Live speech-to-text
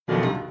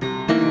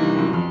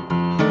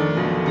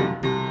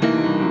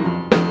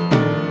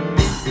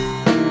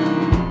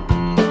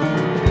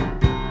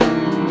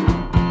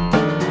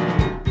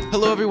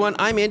everyone,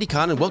 I'm Andy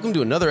Kahn, and welcome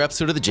to another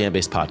episode of the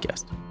JamBase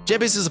Podcast.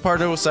 JamBase is a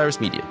partner of Osiris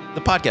Media,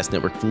 the podcast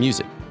network for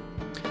music.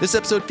 This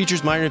episode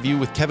features my interview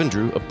with Kevin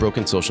Drew of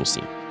Broken Social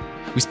Scene.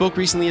 We spoke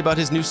recently about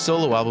his new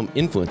solo album,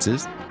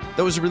 Influences,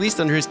 that was released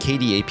under his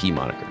K.D.A.P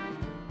moniker.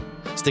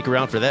 Stick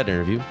around for that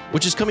interview,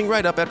 which is coming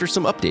right up after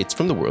some updates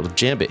from the world of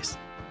JamBase.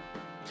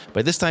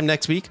 By this time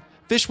next week,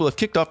 Phish will have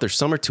kicked off their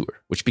summer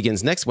tour, which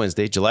begins next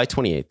Wednesday, July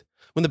 28th,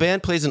 when the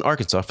band plays in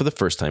Arkansas for the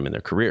first time in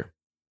their career.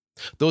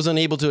 Those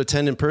unable to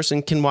attend in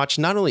person can watch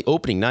not only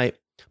opening night,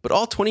 but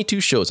all 22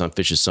 shows on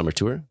Phish's summer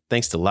tour,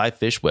 thanks to live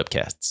Phish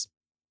webcasts.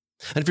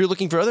 And if you're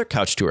looking for other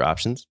couch tour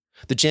options,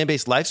 the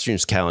JamBase live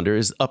streams calendar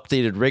is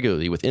updated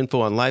regularly with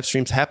info on live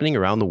streams happening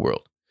around the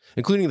world,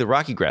 including the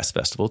Rocky Grass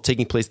Festival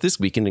taking place this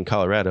weekend in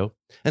Colorado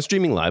and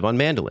streaming live on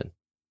Mandolin.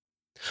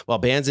 While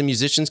bands and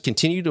musicians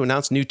continue to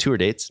announce new tour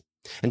dates,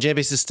 and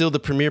JamBase is still the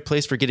premier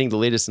place for getting the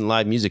latest in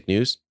live music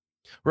news,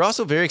 we're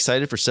also very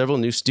excited for several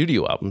new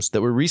studio albums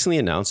that were recently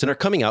announced and are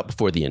coming out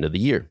before the end of the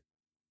year.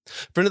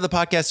 Friend of the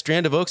podcast,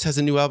 Strand of Oaks, has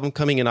a new album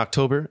coming in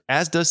October,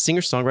 as does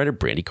singer-songwriter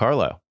Brandi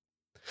Carlile.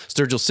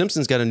 Sturgill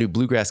Simpson's got a new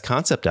bluegrass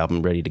concept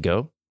album ready to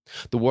go.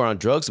 The War on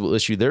Drugs will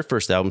issue their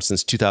first album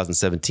since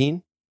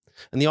 2017.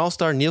 And the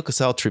all-star Neil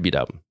Casal tribute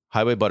album,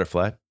 Highway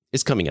Butterfly,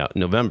 is coming out in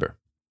November.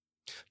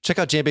 Check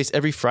out JamBase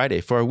every Friday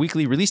for our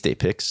weekly release day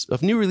picks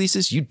of new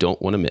releases you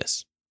don't want to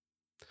miss.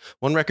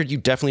 One record you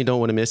definitely don't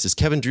want to miss is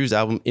Kevin Drew's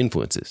album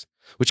Influences,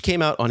 which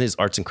came out on his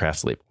Arts and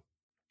Crafts label.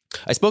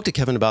 I spoke to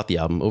Kevin about the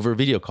album over a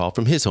video call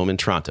from his home in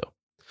Toronto.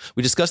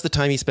 We discussed the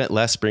time he spent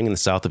last spring in the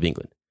south of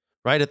England,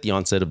 right at the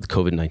onset of the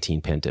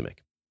COVID-19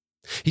 pandemic.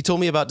 He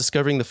told me about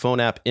discovering the phone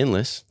app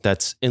Endless,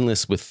 that's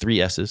Endless with 3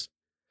 S's,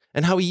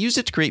 and how he used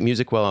it to create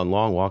music while on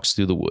long walks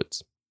through the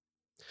woods.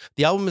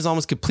 The album is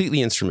almost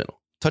completely instrumental,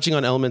 touching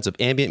on elements of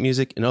ambient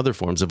music and other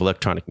forms of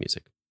electronic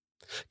music.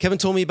 Kevin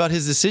told me about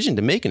his decision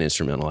to make an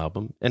instrumental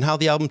album and how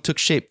the album took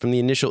shape from the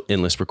initial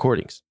Endless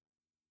recordings.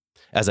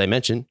 As I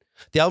mentioned,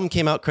 the album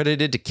came out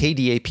credited to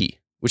K.D.A.P,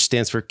 which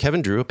stands for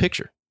Kevin Drew a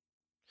Picture.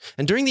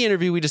 And during the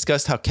interview, we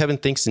discussed how Kevin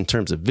thinks in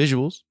terms of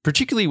visuals,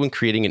 particularly when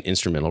creating an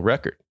instrumental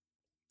record.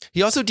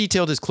 He also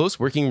detailed his close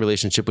working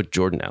relationship with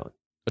Jordan Allen,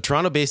 a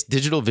Toronto-based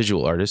digital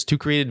visual artist who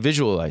created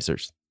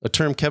visualizers, a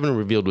term Kevin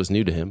revealed was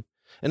new to him,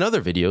 and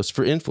other videos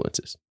for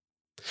Influences.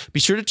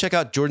 Be sure to check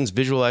out Jordan's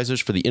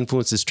visualizers for the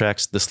Influences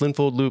tracks The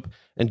Slinfold Loop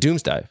and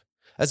Doomsdive,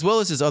 as well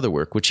as his other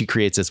work, which he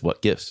creates as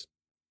What Gifts.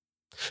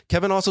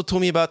 Kevin also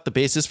told me about the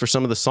basis for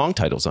some of the song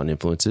titles on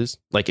Influences,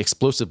 like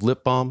Explosive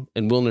Lip Balm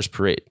and Wilner's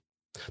Parade,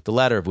 the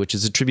latter of which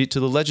is a tribute to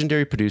the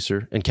legendary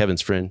producer and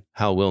Kevin's friend,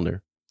 Hal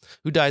Wilner,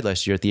 who died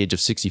last year at the age of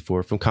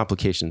 64 from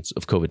complications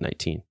of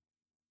COVID-19.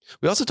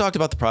 We also talked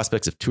about the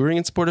prospects of touring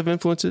in support of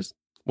Influences,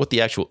 what the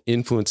actual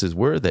influences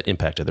were that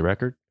impacted the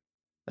record,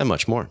 and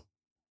much more.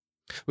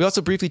 We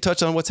also briefly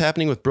touched on what's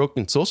happening with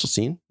Broken Social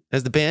Scene,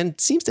 as the band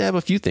seems to have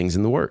a few things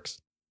in the works.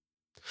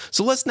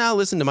 So let's now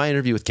listen to my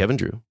interview with Kevin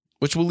Drew,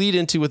 which we'll lead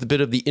into with a bit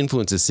of the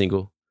Influences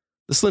single,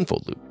 The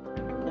Slinfold Loop.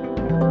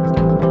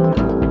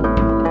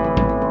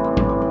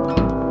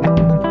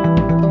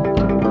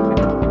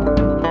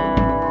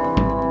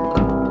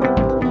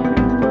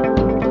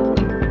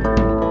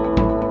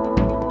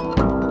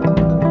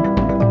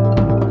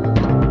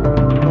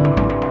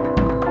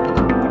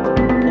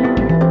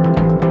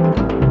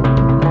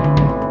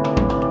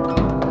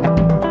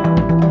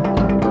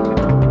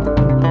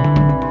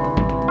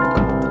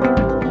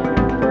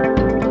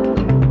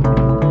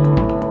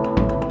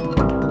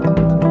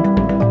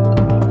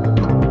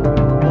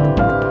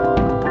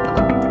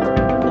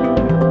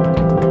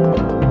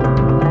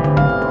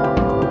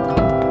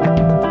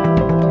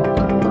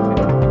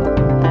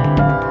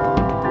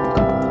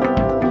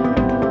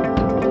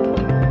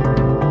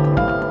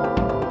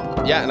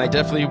 I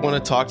definitely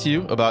want to talk to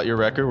you about your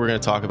record. We're going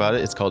to talk about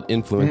it. It's called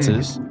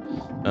Influences.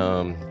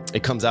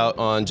 It comes out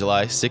on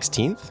July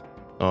 16th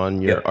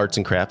on your Arts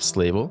and Crafts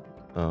label.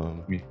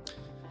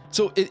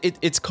 So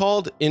it's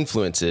called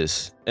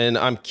Influences, and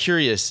I'm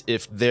curious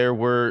if there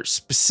were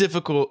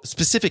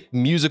specific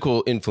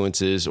musical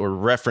influences or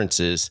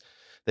references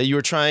that you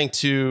were trying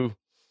to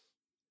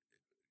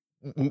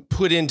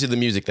put into the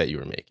music that you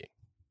were making.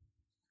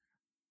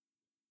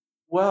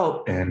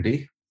 Well,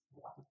 Andy,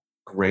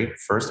 great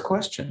first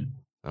question.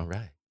 All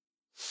right.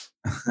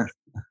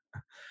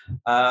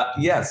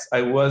 Yes,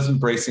 I was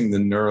embracing the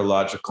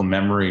neurological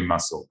memory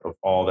muscle of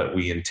all that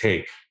we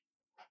intake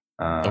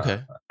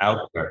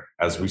out there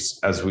as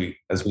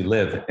we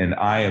live, and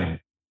I am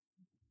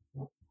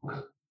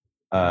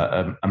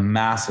a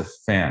massive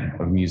fan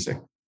of music,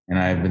 and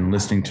I've been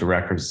listening to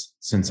records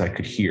since I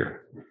could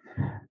hear.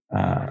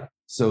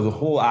 So the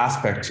whole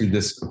aspect to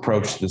this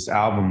approach to this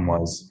album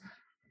was,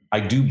 I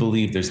do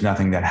believe there's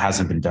nothing that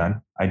hasn't been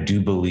done. I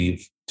do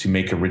believe to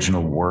make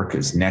original work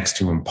is next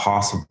to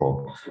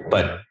impossible.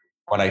 But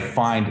what I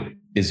find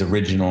is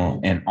original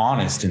and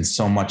honest in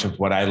so much of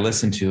what I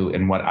listen to,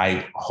 and what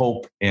I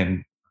hope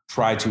and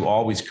try to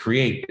always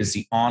create is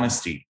the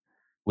honesty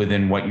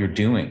within what you're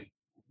doing.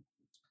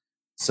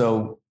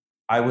 So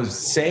I would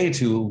say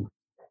to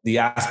the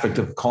aspect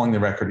of calling the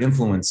record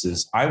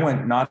Influences, I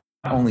went not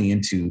only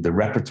into the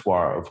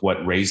repertoire of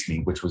what raised me,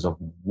 which was a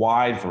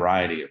wide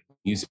variety of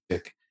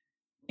music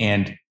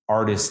and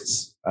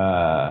artists'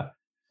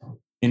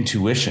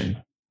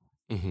 intuition,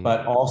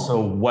 but also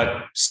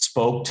what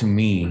spoke to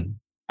me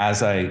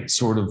as I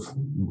sort of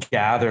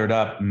gathered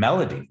up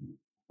melody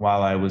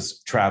while I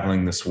was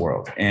traveling this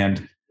world.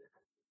 And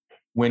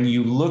when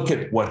you look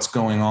at what's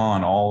going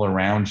on all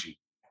around you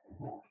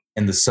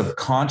and the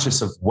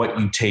subconscious of what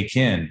you take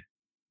in,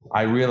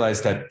 I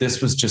realized that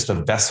this was just a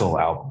vessel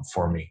album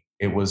for me.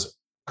 It was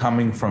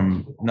coming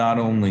from not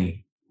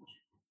only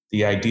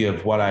the idea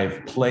of what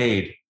I've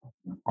played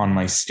on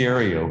my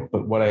stereo,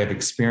 but what I have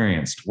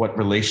experienced, what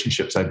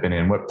relationships I've been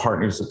in, what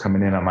partners are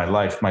coming in on my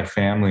life, my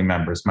family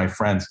members, my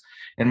friends,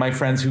 and my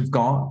friends who've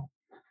gone.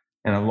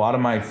 And a lot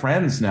of my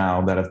friends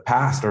now that have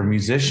passed are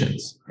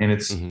musicians. And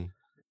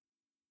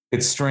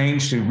it's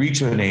strange to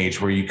reach an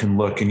age where you can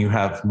look and you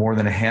have more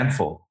than a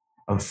handful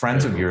of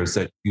friends of yours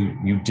that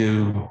you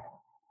do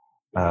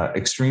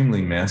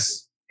extremely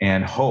miss,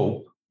 and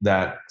hope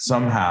that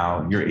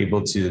somehow you're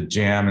able to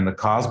jam in the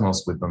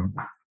cosmos with them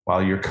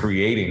while you're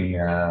creating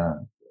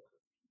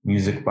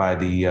music by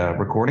the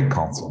recording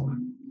console.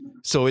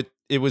 So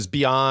it was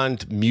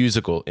beyond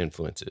musical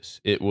influences.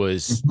 It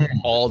was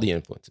all the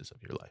influences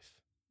of your life.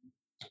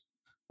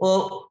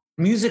 Well,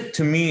 music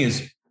to me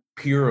is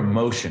pure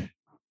emotion.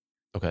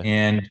 Okay.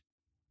 And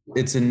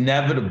it's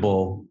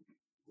inevitable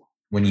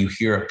when you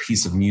hear a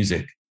piece of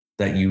music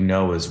that you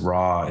know is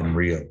raw and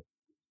real.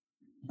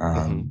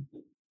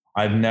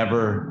 I've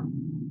never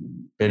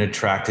been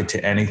attracted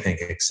to anything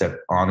except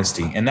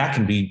honesty. And that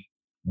can be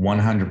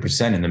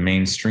 100% in the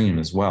mainstream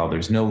as well.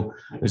 There's no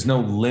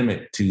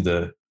limit to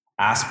the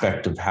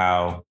aspect of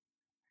how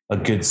a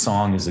good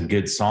song is a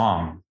good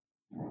song.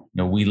 You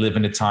know, we live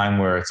in a time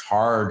where it's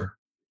hard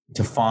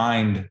to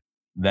find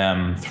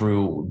them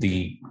through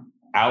the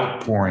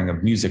outpouring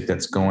of music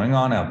that's going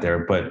on out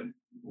there. But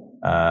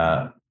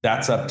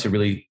that's up to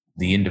really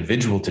the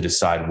individual to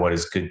decide what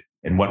is good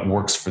and what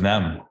works for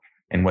them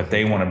and what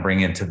they want to bring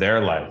into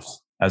their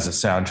lives as a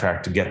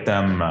soundtrack to get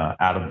them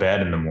out of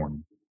bed in the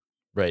morning.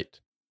 Right.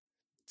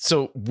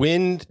 So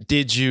when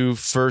did you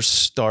first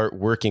start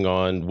working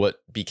on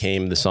what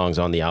became the songs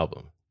on the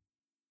album?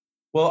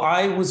 Well,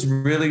 I was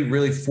really,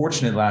 really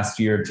fortunate last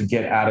year to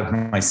get out of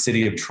my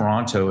city of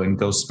Toronto and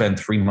go spend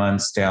 3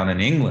 months down in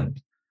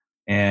England.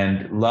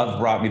 And love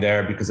brought me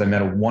there because I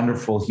met a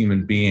wonderful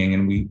human being,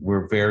 and we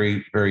were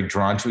very, very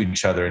drawn to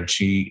each other. And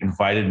she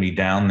invited me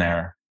down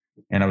there.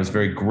 And I was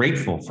very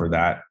grateful for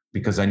that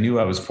because I knew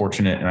I was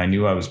fortunate and I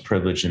knew I was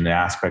privileged in the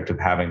aspect of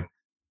having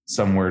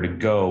somewhere to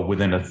go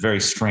within a very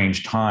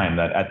strange time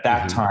that at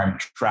that time,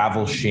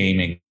 travel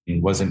shaming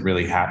wasn't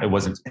really it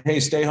wasn't, hey,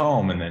 stay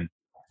home. And then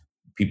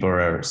people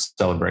are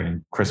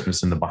celebrating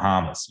Christmas in the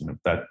Bahamas, you know,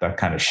 that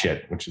kind of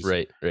shit, which is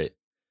right.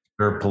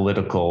 Pure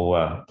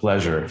political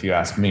pleasure, if you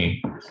ask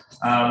me.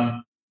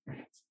 But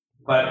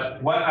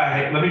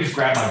let me just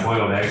grab my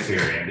boiled eggs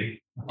here,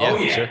 Andy.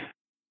 Yeah, sure.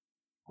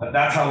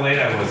 That's how late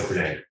I was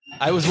today.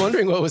 I was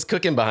wondering what was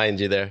cooking behind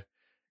you there.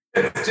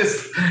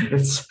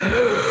 It's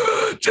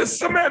just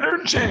some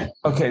energy.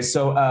 Okay,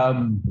 so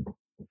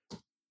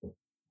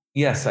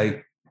yes,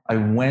 I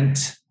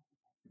went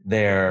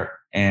there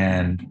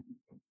and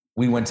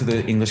we went to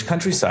the English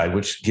countryside,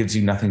 which gives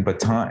you nothing but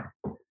time.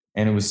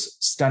 And it was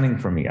stunning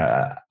for me.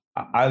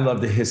 I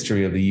love the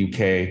history of the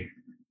UK,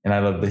 and I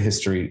love the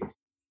history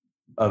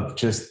of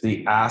just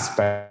the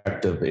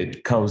aspect of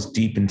it goes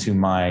deep into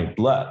my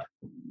blood.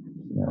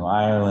 You know,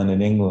 Ireland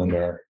and England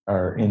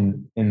are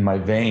in my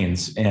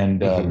veins.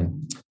 And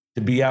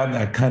to be out in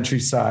that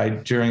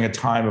countryside during a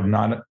time of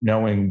not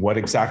knowing what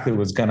exactly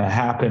was going to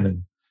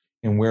happen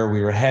and where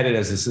we were headed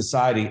as a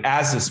society,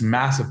 as this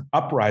massive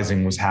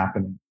uprising was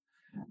happening,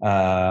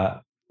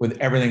 with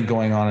everything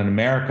going on in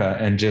America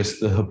and just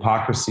the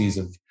hypocrisies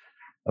of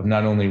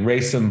not only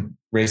racism,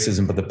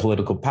 but the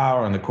political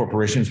power and the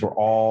corporations were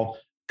all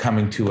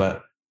coming to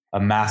a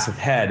massive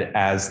head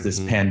as this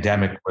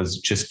pandemic was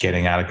just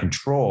getting out of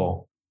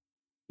control.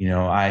 You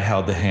know, I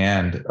held the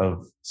hand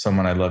of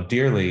someone I love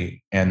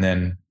dearly, and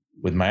then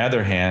with my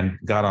other hand,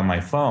 got on my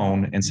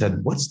phone and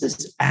said, what's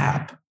this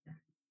app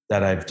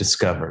that I've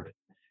discovered?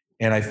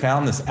 And I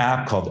found this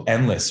app called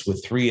Endless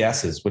with 3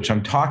 S's, which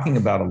I'm talking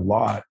about a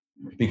lot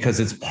because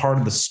it's part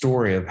of the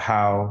story of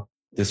how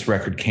this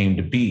record came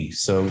to be.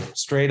 So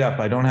straight up,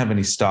 I don't have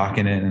any stock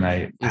in it and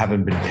I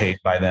haven't been paid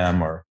by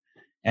them or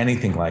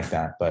anything like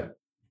that. But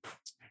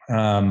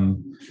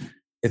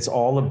it's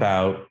all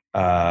about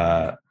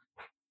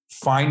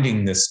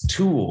finding this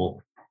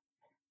tool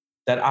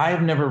that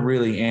I've never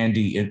really,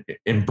 Andy,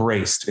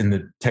 embraced in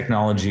the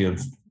technology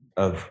of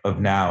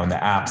now and the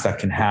apps that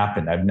can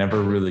happen. I've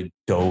never really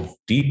dove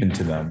deep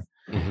into them,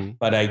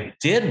 but I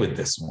did with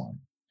this one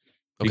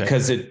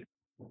because it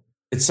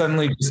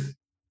suddenly just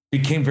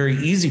became very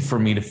easy for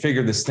me to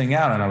figure this thing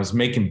out. And I was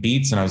making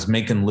beats and I was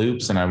making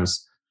loops and I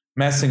was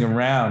messing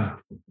around.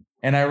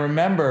 And I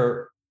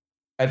remember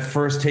at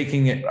first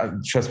taking it,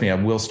 trust me, I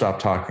will stop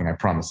talking, I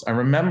promise. I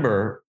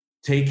remember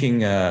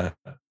taking a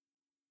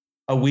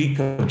a week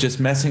of just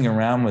messing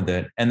around with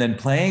it and then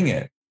playing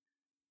it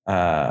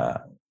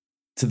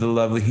to the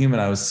lovely human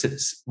I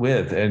was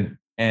with.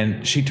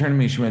 And she turned to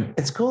me, she went,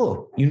 "It's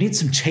cool. You need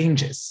some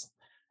changes."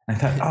 And I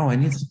thought, oh, I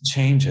need some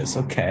changes.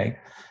 Okay.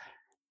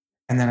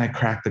 And then I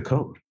cracked the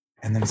code.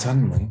 And then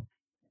suddenly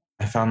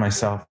I found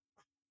myself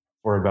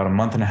for about a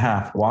month and a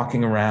half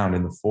walking around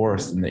in the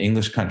forest in the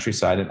English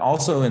countryside and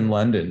also in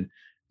London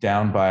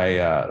down by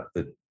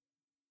the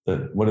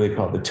what do they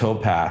call it? The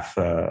towpath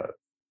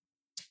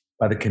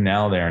by the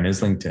canal there in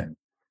Islington.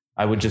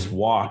 I would just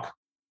walk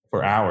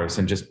for hours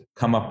and just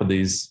come up with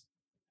these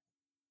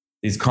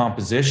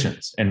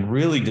compositions and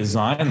really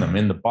design them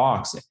in the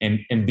box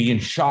and be in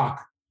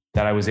shock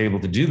that I was able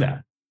to do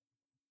that.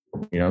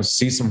 You know,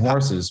 see some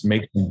horses,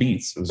 make some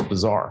beats. It was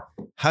bizarre.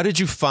 How did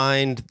you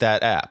find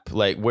that app?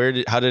 Like,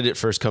 how did it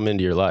first come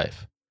into your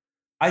life?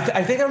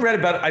 I think I read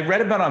about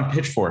it on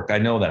Pitchfork. I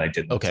know that I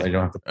did. Okay. So I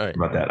don't have to think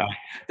about that.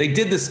 They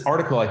did this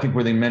article, I think,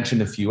 where they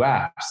mentioned a few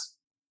apps.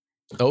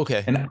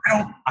 Okay. And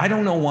I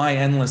don't know why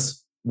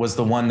Endless was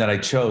the one that I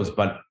chose,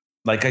 but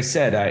like I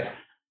said,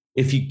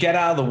 if you get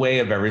out of the way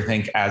of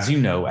everything, as you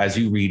know, as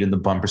you read in the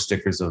bumper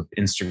stickers of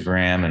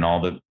Instagram and all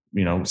the,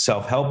 you know,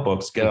 self-help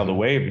books, get out of the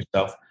way of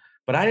yourself.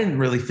 But I didn't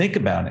really think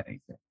about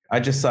anything. I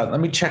just thought,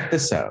 let me check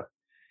this out.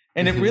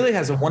 And it really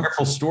has a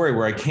wonderful story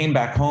where I came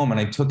back home and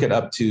I took it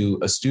up to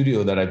a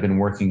studio that I've been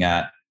working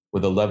at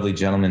with a lovely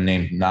gentleman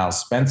named Niall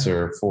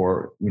Spencer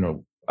for, you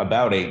know,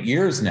 about 8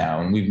 years now.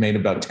 And we've made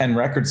about 10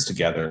 records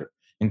together,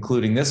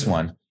 including this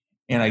one.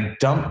 And I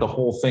dumped the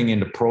whole thing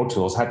into Pro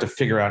Tools, had to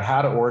figure out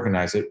how to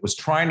organize it, was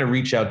trying to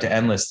reach out to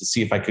Endless to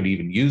see if I could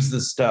even use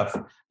this stuff.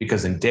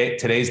 Because in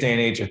today's day and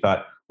age, I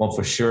thought, well,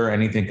 for sure,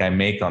 anything I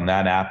make on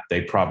that app,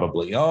 they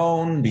probably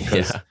own,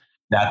 because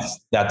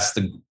that's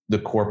the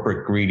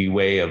corporate greedy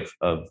way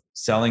of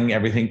selling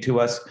everything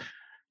to us.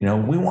 You know,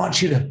 we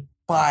want you to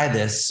buy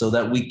this so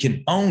that we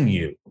can own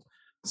you.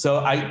 So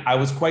I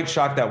was quite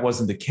shocked that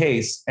wasn't the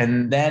case.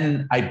 And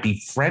then I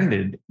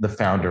befriended the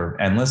founder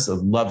of Endless, a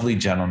lovely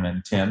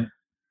gentleman, Tim.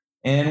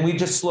 And we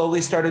just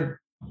slowly started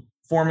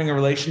forming a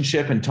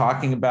relationship and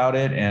talking about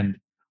it. And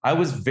I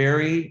was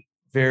I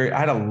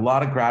had a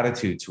lot of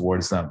gratitude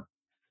towards them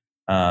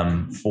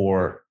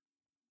for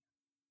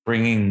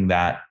bringing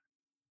that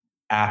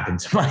app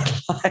into my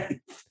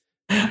life.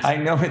 I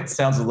know it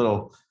sounds a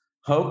little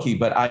hokey,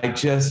 but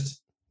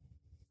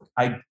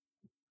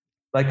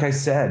like I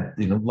said,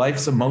 you know,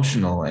 life's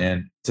emotional,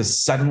 and to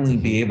suddenly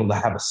be able to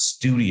have a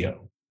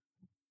studio.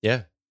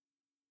 Yeah.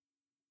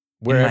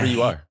 Wherever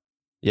you are.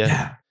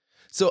 Yeah.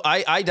 So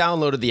I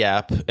downloaded the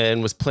app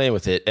and was playing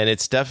with it, and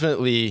it's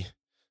definitely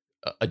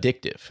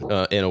addictive.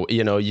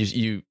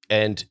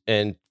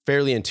 And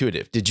fairly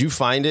intuitive. Did you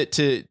find it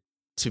to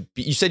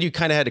be, you said you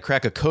kind of had to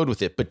crack a code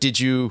with it, but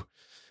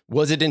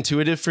was it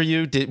intuitive for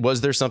you?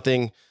 Was there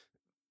something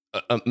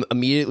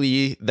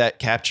immediately that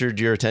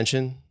captured your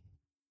attention?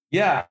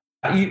 Yeah.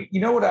 You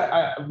know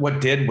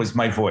what did was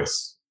my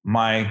voice.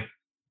 I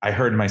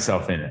heard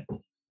myself in it.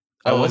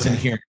 I wasn't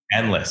hearing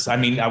Endless. I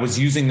mean, I was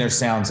using their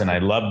sounds and I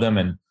loved them.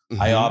 And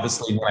I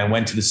obviously, when I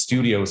went to the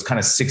studio, it was kind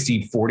of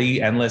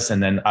 60-40 Endless,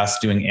 and then us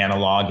doing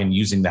analog and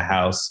using the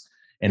house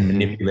and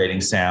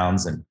manipulating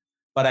sounds.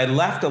 But I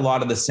left a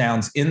lot of the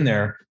sounds in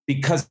there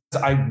because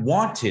I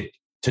wanted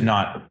to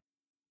not,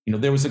 you know,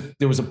 there was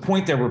a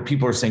point there where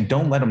people are saying,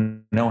 don't let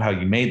them know how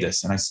you made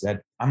this. And I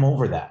said, I'm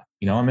over that.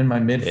 You know, I'm in my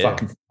mid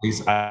fucking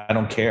 40s. I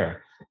don't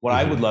care. What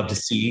I would love to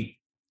see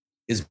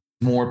is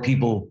more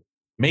people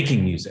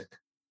making music.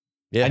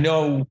 Yeah. I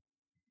know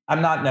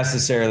I'm not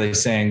necessarily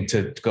saying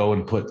to go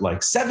and put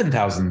like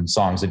 7,000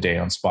 songs a day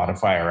on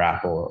Spotify or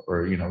Apple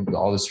or, you know,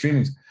 all the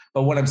streamings.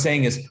 But what I'm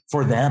saying is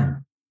for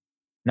them,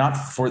 not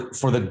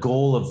for the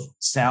goal of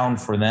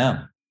sound for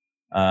them.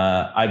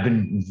 I've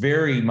been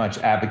very much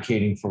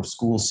advocating for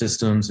school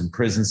systems and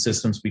prison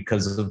systems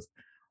because of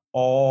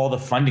all the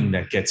funding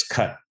that gets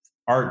cut.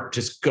 Art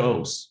just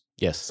goes.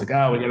 Yes. It's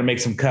like, we got to make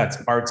some cuts.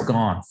 Art's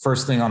gone.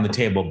 First thing on the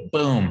table,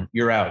 boom,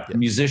 you're out. Yep.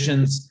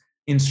 Musicians,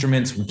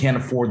 instruments, we can't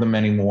afford them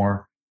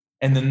anymore.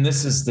 And then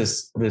this is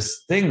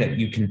this thing that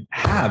you can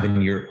have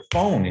in your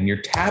phone and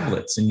your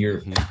tablets and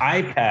your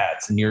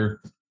iPads and your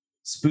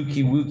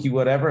spooky wookie,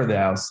 whatever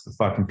else the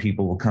fucking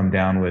people will come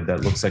down with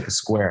that looks like a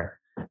square.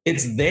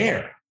 It's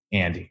there,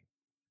 Andy.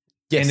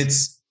 Yes.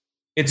 And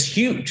it's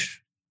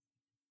huge.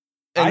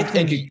 And, I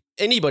think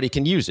anybody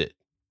can use it.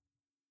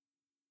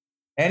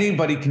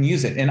 Anybody can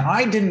use it. And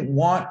I didn't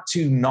want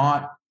to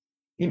not,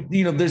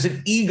 you know, there's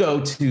an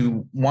ego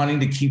to wanting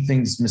to keep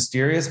things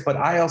mysterious, but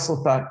I also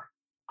thought,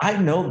 I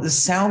know this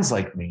sounds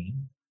like me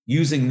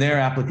using their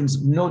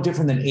applicants, no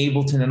different than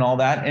Ableton and all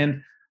that.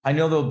 And I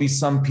know there'll be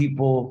some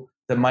people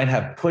that might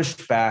have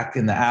pushed back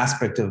in the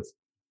aspect of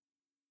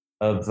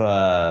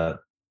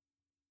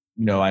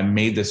you know, I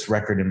made this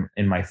record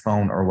in my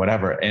phone or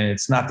whatever. And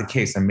it's not the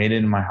case. I made it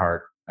in my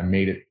heart. I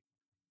made it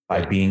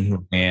by being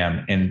who I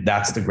am. And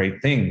that's the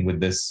great thing with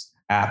this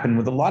app and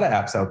with a lot of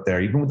apps out there,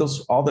 even with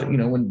those, all the, you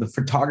know, when the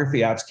photography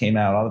apps came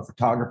out, all the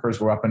photographers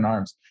were up in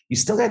arms. You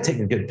still got to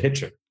take a good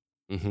picture.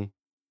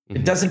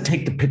 It doesn't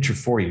take the picture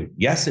for you.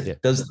 Yes,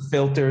 it does the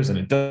filters and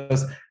it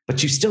does,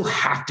 but you still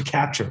have to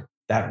capture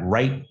that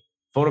right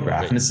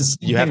photograph. Right. And it's the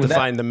same you have thing to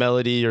find the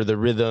melody or the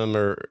rhythm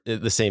or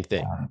the same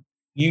thing.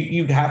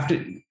 You have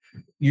to,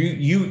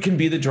 you can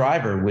be the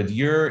driver with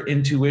your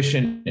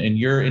intuition and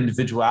your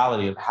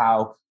individuality of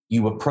how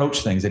you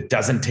approach things. It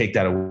doesn't take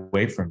that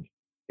away from you.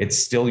 It's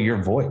still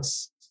your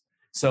voice.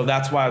 So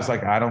that's why I was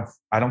like, I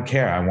don't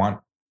care.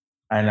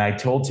 And I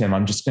told him,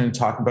 I'm just going to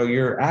talk about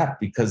your app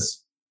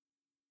because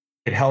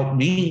it helped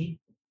me,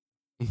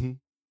 you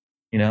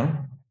know?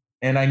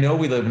 And I know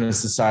we live in a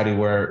society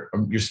where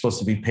you're supposed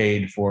to be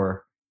paid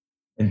for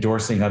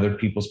endorsing other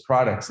people's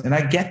products. And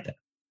I get that.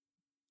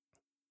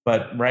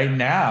 But right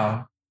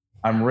now,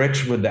 I'm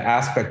rich with the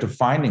aspect of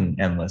finding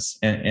Endless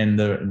and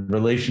the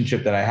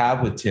relationship that I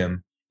have with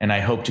Tim. And I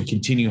hope to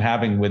continue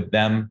having with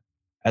them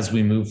as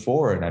we move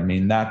forward. I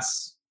mean,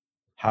 that's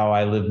how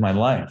I live my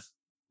life.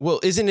 Well,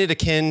 isn't it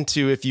akin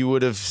to if you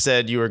would have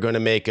said you were going to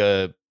make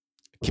a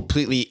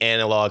completely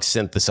analog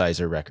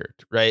synthesizer record,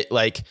 right?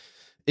 Like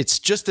it's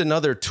just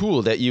another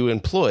tool that you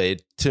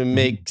employed to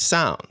make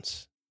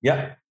sounds.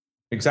 Yeah,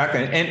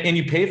 exactly. And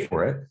you pay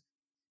for it,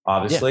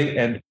 obviously.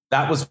 Yeah. And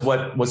that was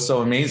what was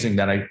so amazing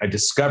that I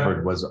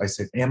discovered was I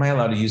said, am I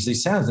allowed to use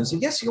these sounds? And I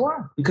said, yes, you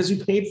are, because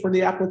you paid for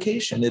the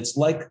application. It's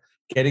like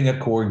getting a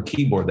chord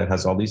keyboard that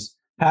has all these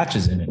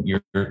patches in it.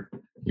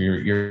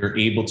 You're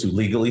able to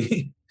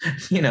legally,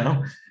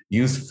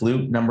 use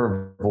flute,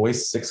 number,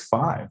 voice,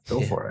 6/5.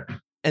 Go for it.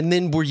 And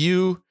then when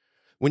you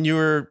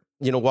were,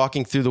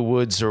 walking through the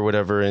woods or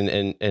whatever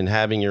and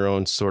having your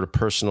own sort of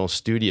personal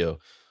studio,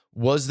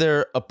 was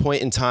there a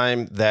point in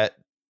time that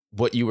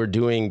what you were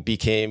doing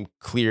became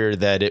clear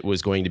that it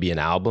was going to be an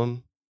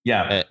album?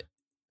 Yeah.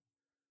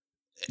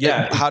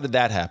 Yeah. How did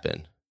that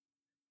happen?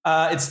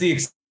 It's the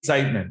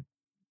excitement.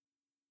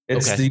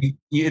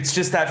 It's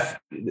just that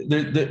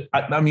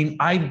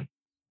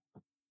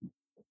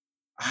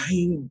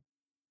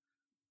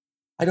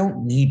I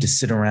don't need to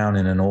sit around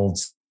in an old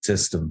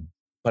system,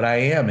 but I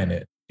am in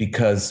it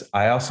because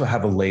I also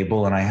have a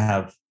label and I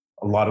have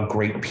a lot of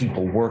great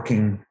people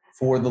working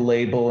for the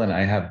label, and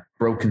I have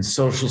Broken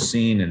Social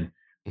Scene, and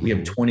we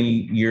have 20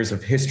 years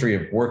of history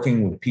of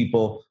working with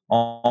people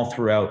all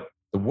throughout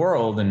the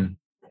world. And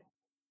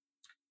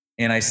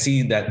I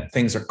see that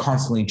things are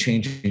constantly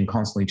changing.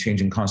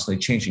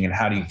 And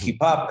how do you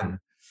keep up?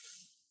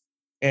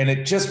 And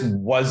it just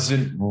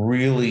wasn't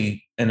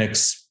really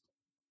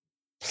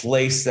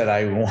place that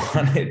I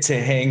wanted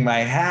to hang my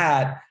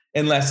hat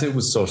unless it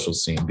was Social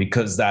Scene,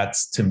 because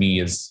that's, to me,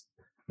 is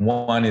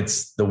one,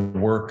 it's the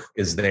work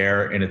is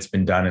there and it's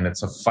been done and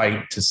it's a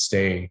fight to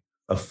stay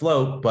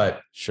afloat,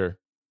 but sure,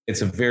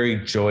 it's a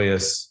very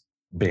joyous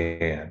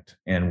band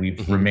and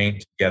we've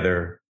remained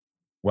together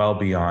well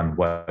beyond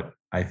what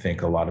I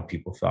think a lot of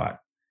people thought.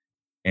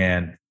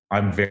 And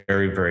I'm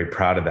very, very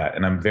proud of that.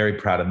 And I'm very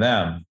proud of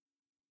them.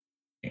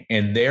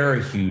 And they're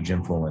a huge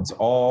influence,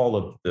 all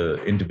of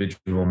the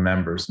individual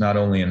members, not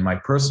only in my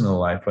personal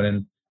life, but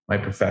in my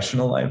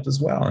professional life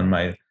as well, and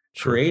my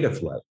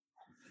creative life.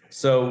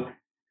 So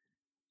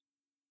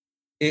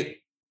it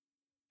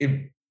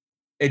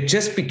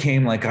just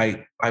became like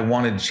I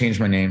wanted to change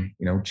my name,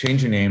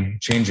 change your name,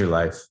 change your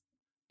life.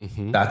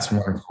 That's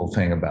one wonderful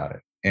thing about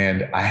it.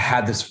 And I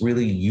had this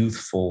really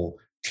youthful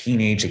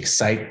teenage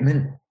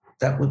excitement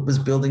that was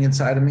building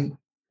inside of me.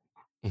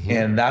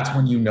 And that's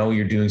when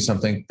you're doing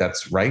something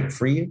that's right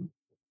for you.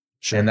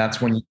 Sure. And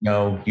that's when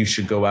you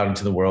should go out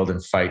into the world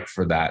and fight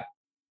for that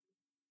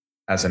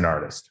as an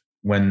artist.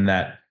 When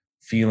that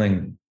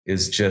feeling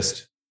is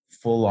just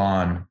full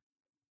on,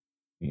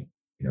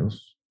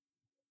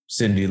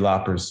 Cyndi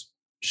Lauper's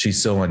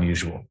She's So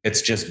Unusual.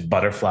 It's just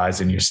butterflies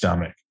in your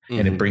stomach.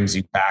 And it brings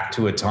you back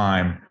to a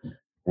time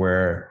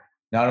where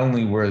not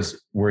only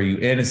were you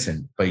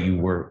innocent, but you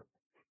were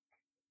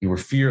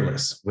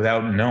fearless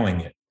without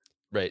knowing it.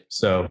 Right.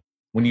 So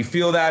when you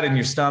feel that in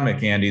your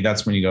stomach, Andy,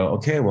 that's when you go,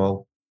 okay,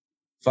 well,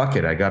 fuck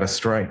it. I got to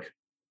strike.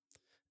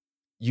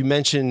 You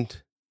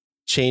mentioned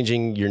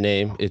changing your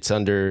name. It's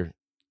under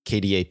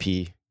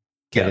K.D.A.P.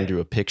 Kevin drew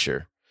a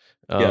picture.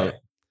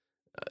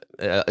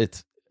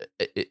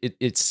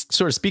 It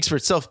sort of speaks for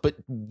itself, but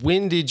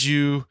when did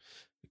you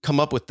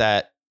come up with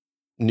that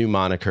new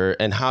moniker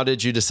and how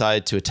did you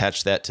decide to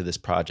attach that to this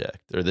project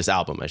or this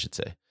album, I should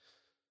say?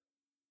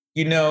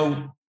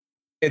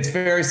 It's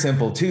very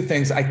simple. Two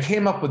things. I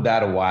came up with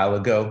that a while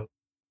ago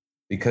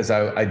because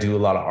I do a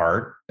lot of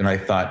art and I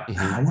thought,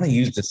 I want to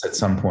use this at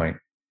some point.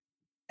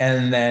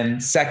 And then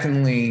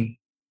secondly,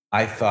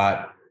 I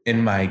thought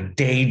in my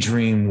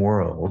daydream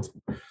world,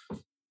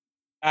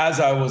 as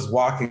I was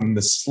walking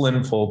the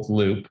Slimfold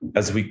Loop,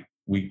 as we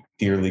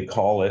dearly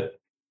call it,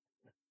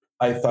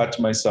 I thought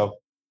to myself,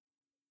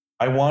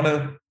 I want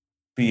to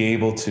be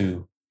able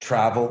to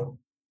travel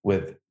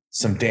with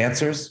some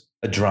dancers,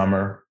 a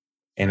drummer,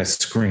 and a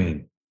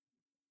screen.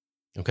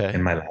 Okay.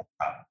 In my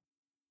laptop.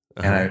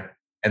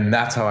 And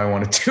that's how I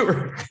want to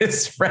tour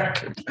this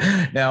record.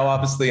 Now,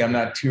 obviously, I'm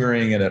not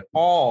touring it at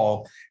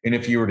all. And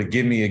if you were to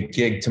give me a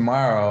gig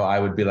tomorrow, I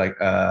would be like,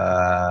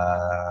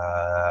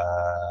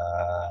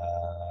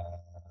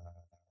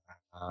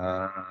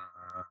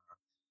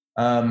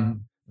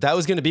 That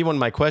was going to be one of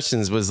my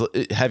questions was,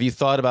 have you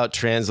thought about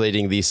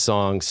translating these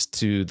songs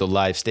to the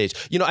live stage?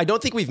 I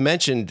don't think we've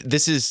mentioned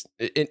this is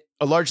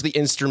a largely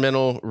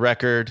instrumental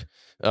record.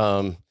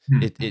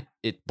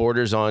 It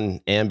borders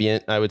on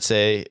ambient, I would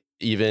say,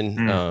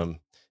 even.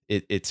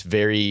 It's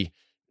very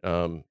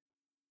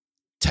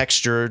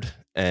textured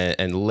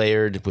and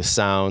layered with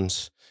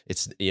sounds.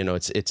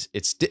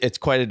 It's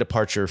quite a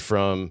departure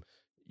from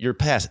your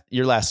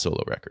last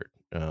solo record.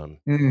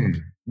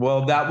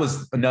 Well, that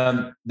was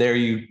there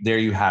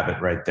you have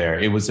it right there.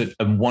 It was a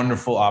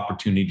wonderful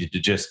opportunity to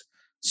just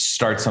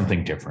start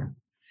something different.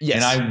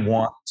 Yes. And I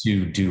want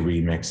to do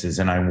remixes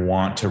and I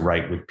want to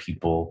write with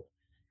people.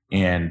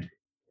 And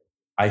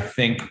I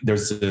think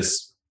there's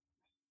this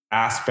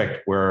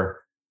aspect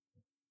where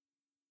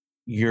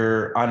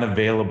you're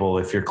unavailable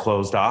if you're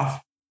closed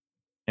off.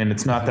 And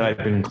it's not that I've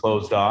been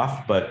closed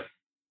off, but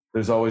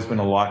there's always been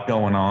a lot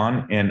going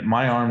on and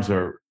my arms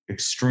are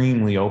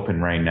extremely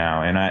open right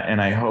now.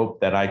 And I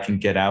hope that I can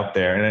get out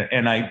there.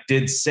 And I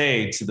did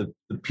say to the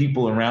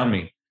people around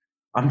me,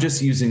 I'm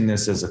just using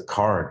this as a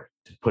card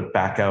to put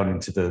back out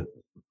into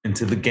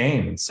the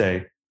game and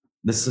say,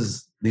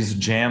 these are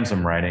jams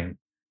I'm writing.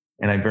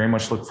 And I very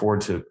much look forward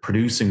to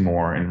producing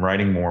more and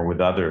writing more with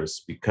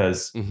others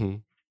because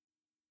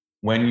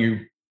when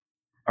you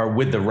are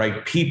with the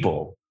right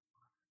people,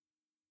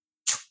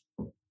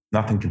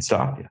 nothing can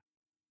stop you.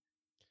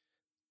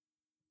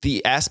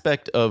 The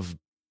aspect of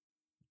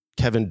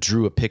Kevin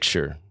drew a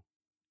picture.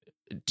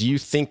 Do you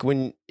think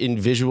in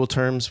visual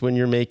terms when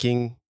you're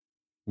making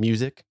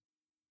music?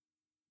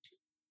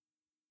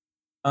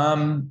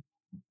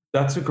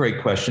 That's a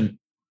great question.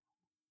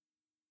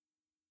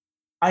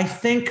 I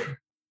think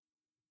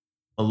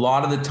a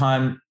lot of the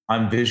time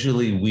I'm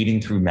visually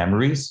weeding through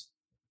memories.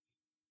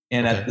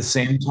 And at the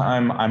same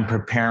time, I'm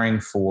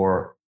preparing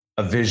for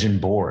a vision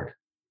board.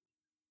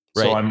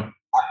 Right. So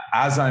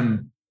as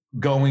I'm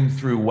going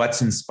through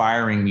what's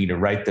inspiring me to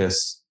write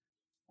this,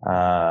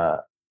 there's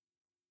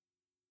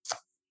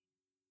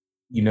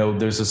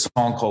a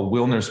song called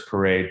Wilner's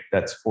Parade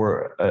that's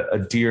for a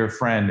dear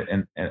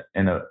friend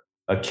and a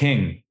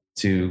king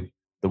to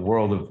the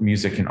world of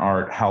music and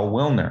art, Hal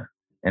Wilner.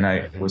 And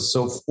I was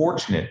so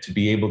fortunate to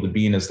be able to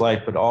be in his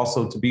life, but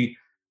also to be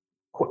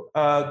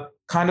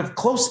kind of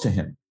close to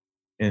him.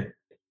 And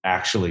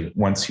actually,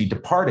 once he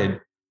departed,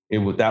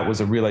 that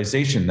was a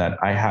realization that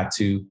I had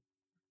to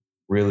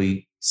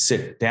really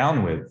sit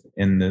down with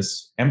in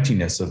this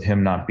emptiness of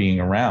him not being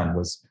around.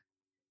 Was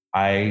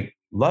I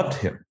loved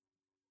him.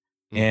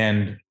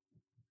 And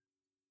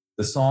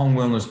the song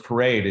Wilner's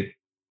Parade,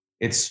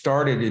 it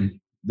started in,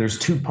 there's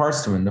two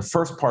parts to it. And the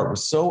first part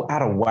was so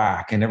out of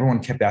whack. And everyone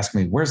kept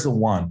asking me, where's the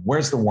one?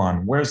 Where's the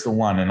one? Where's the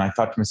one? And I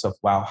thought to myself,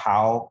 wow,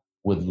 Hal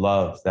would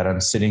love that I'm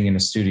sitting in a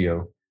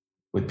studio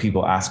with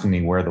people asking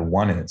me where the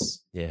one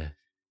is. Yeah.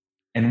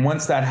 And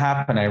once that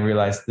happened, I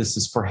realized this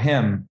is for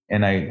him.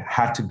 And I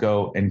had to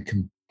go and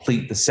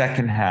complete the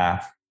second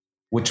half,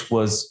 which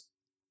was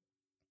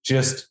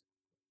just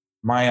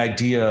my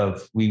idea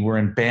of, we were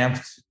in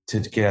Banff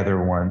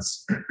together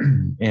once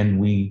and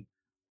we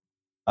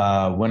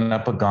went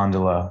up a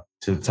gondola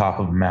to the top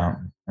of a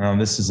mountain.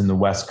 This is in the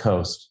West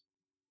Coast.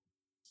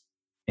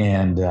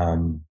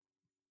 And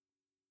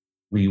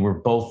we were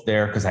both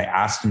there because I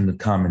asked him to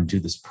come and do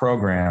this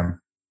program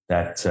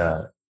that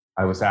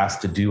I was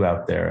asked to do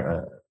out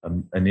there,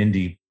 an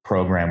indie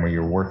program where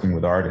you're working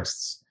with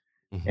artists.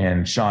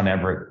 And Sean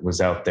Everett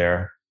was out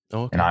there.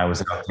 And I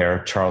was out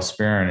there. Charles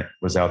Spearin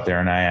was out there,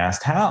 and I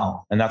asked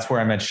Hal. And that's where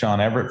I met Sean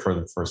Everett for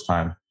the first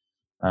time.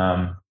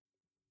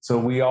 So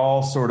we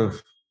all sort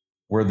of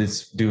were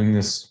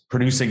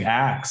producing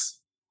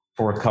acts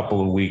for a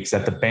couple of weeks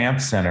at the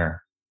Banff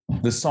Center.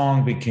 The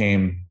song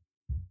became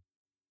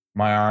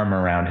my arm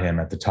around him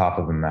at the top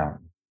of a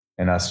mountain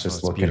and us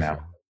just looking beautiful.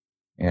 Out.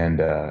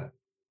 And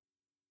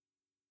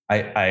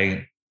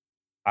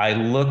I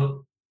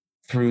look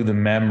through the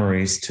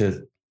memories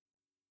to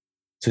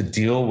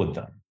deal with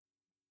them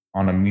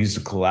on a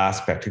musical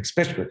aspect,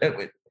 especially.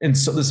 And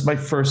so this is my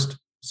first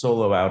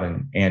solo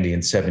outing, Andy,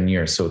 in 7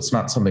 years. So it's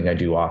not something I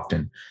do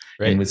often.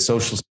 Right. And with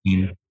Social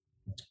Scene,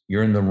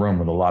 you're in the room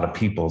with a lot of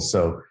people.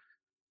 So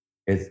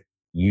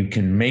you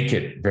can make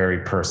it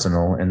very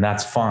personal, and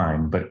that's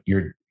fine, but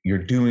you're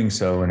doing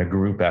so in a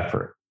group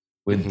effort.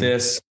 With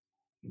this,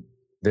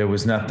 there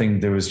was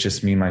nothing, there was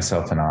just me,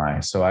 myself, and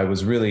I. So I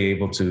was really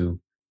able to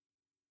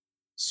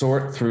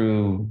sort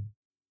through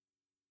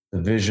the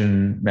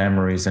vision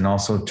memories and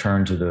also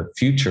turn to the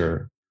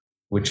future,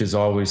 which is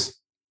always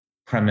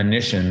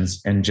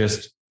premonitions, and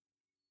just,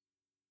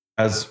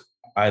 as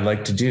I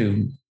like to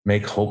do,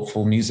 make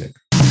hopeful music.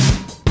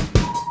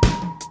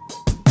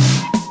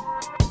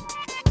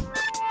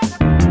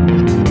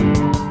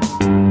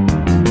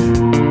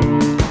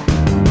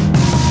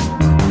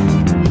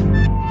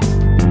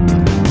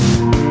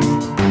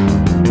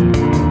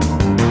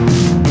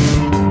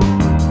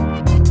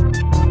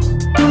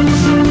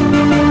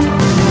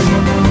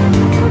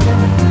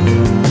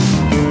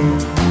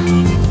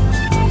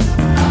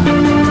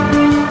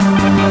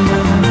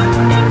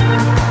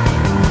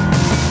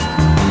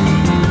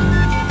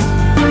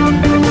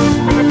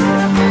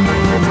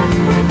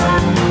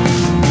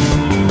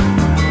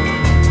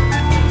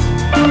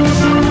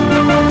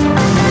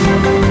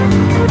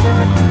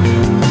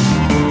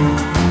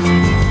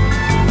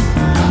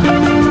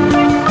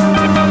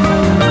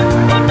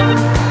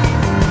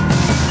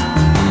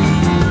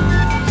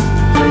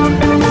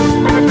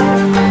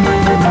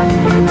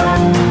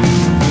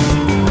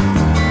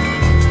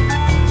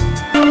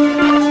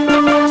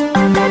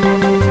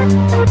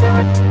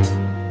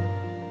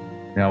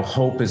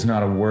 hope is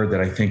not a word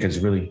that I think has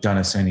really done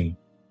us any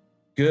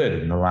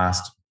good in the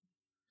last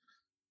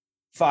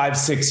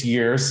 5-6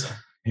 years.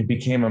 It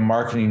became a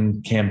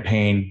marketing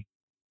campaign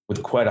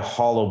with quite a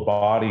hollow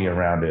body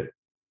around it.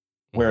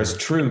 Whereas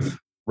truth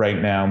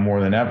right now,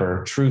 more than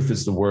ever, truth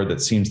is the word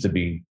that seems to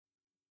be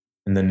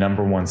in the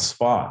number one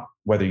spot,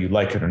 whether you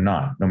like it or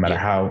not, no matter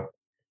how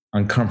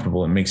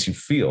uncomfortable it makes you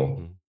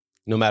feel.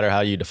 No matter how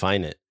you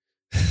define it.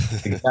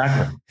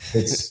 Exactly.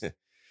 It's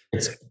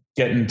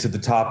getting to the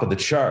top of the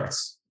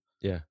charts.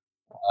 Yeah.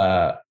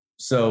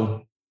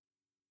 So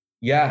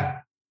yeah,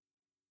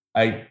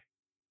 I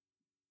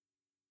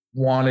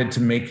wanted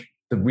to make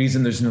the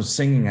reason there's no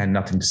singing. I had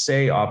nothing to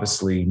say.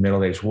 Obviously,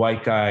 middle-aged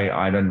white guy.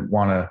 I didn't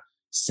want to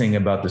sing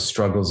about the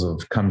struggles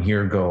of come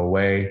here, go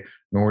away,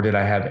 nor did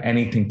I have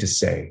anything to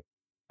say.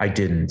 I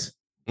didn't.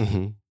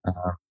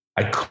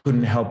 I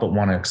couldn't help but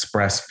want to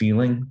express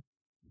feeling.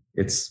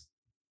 It's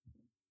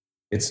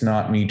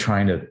not me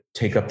trying to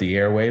take up the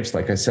airwaves.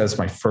 Like I said, it's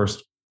my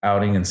first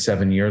outing in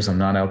 7 years. I'm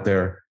not out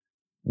there,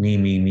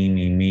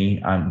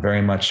 me. I'm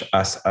very much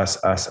us.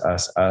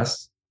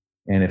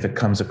 And if it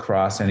comes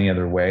across any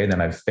other way,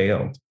 then I've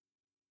failed.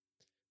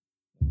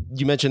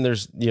 You mentioned there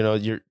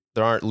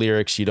aren't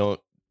lyrics. You don't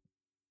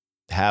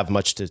have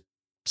much to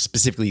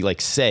specifically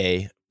like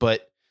say,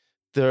 but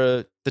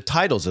the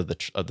titles of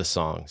the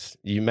songs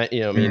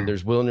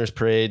there's Wilderness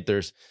Parade,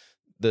 there's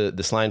the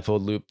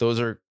Slindfold Loop. Those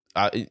are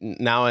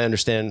now I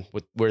understand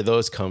where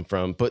those come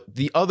from, but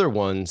the other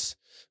ones,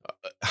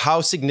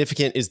 how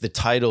significant is the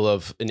title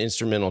of an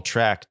instrumental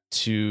track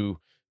to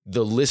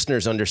the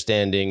listener's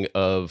understanding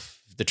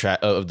of the track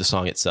of the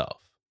song itself?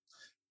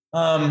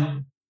 I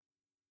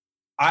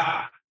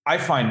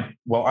find,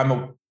 well,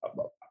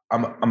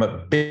 I'm a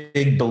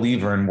big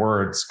believer in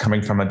words,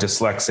 coming from a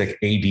dyslexic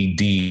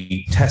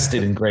ADD,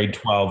 tested in grade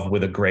 12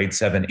 with a grade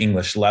 7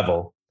 English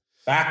level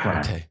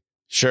background. Okay,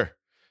 sure.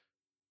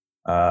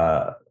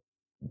 The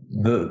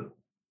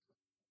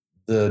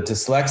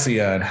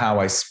dyslexia and how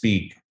I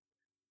speak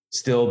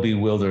still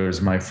bewilders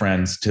my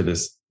friends to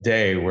this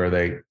day, where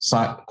they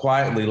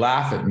quietly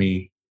laugh at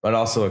me, but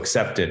also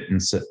accept it and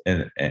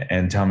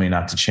tell me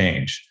not to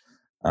change.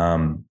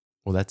 Well,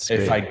 that's great.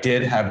 If I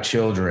did have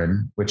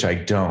children, which I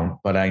don't,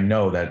 but I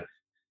know that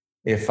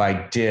if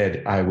I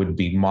did, I would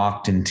be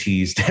mocked and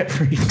teased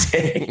every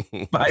day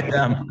by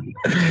them.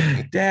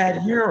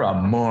 Dad, you're a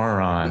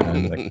moron.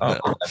 I'm like, oh,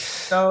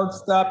 don't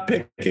stop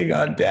picking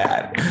on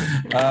Dad.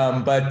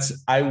 But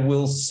I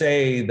will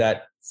say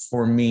that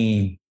for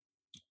me,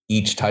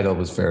 each title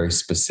was very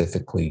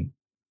specifically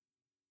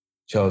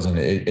chosen.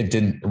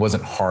 It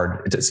wasn't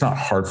hard. It's not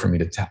hard for me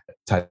to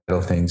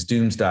title things.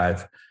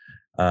 Doomsdive.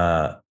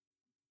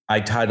 I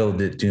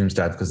titled it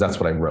Doomsdive because that's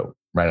what I wrote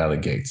right out of the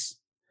gates.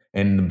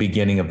 And the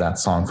beginning of that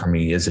song for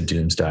me is a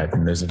doomsdive.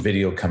 And there's a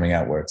video coming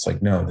out where it's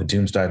like, no, the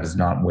doomsdive is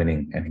not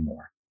winning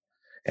anymore.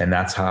 And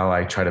that's how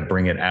I try to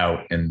bring it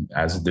out. And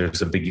as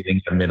there's a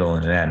beginning, a middle,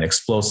 and an end.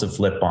 Explosive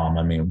flip bomb.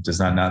 I mean, does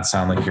that not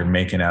sound like you're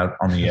making out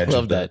on the edge? I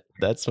love that.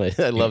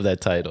 I love that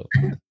title.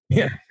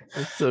 Yeah.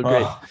 It's so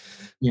great.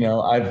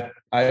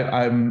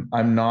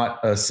 I'm not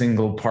a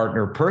single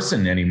partner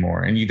person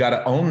anymore. And you got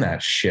to own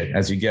that shit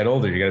as you get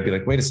older. You got to be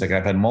like, wait a second,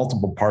 I've had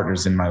multiple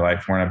partners in my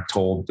life where I'm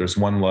told there's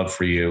one love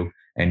for you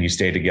and you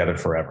stay together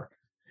forever.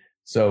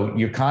 So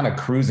you're kind of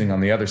cruising on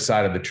the other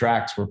side of the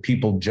tracks where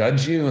people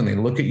judge you and they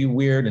look at you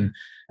weird. And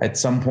at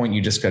some point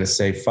you just got to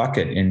say, fuck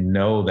it, and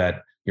know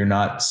that you're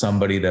not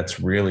somebody that's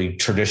really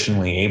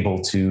traditionally able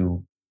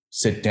to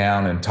sit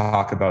down and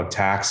talk about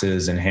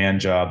taxes and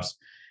hand jobs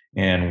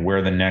and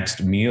where the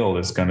next meal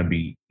is going to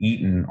be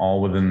eaten,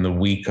 all within the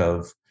week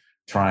of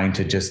trying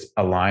to just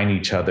align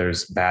each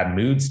other's bad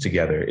moods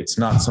together. It's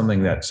not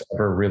something that's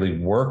ever really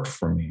worked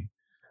for me.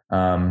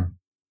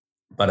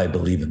 But I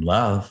believe in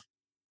love,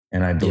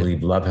 and I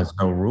believe love has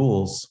no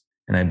rules.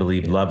 And I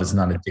believe love is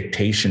not a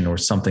dictation or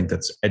something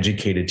that's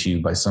educated to you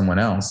by someone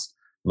else.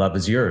 Love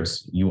is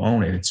yours. You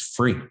own it. It's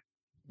free.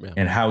 Yeah.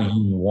 And how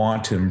you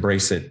want to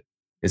embrace it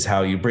is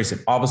how you embrace it.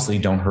 Obviously,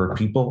 don't hurt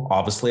people.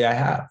 Obviously, I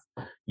have.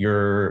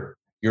 You're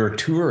a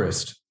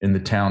tourist in the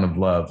town of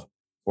love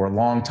for a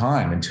long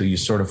time until you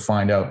sort of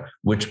find out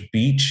which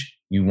beach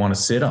you want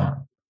to sit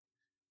on.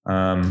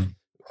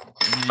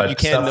 But you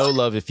can't know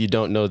love if you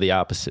don't know the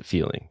opposite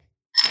feeling.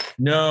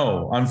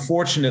 No,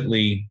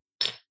 unfortunately,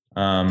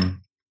 it's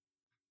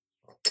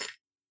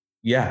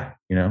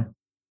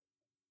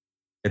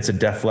a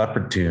Def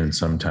Leppard tune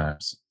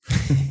sometimes.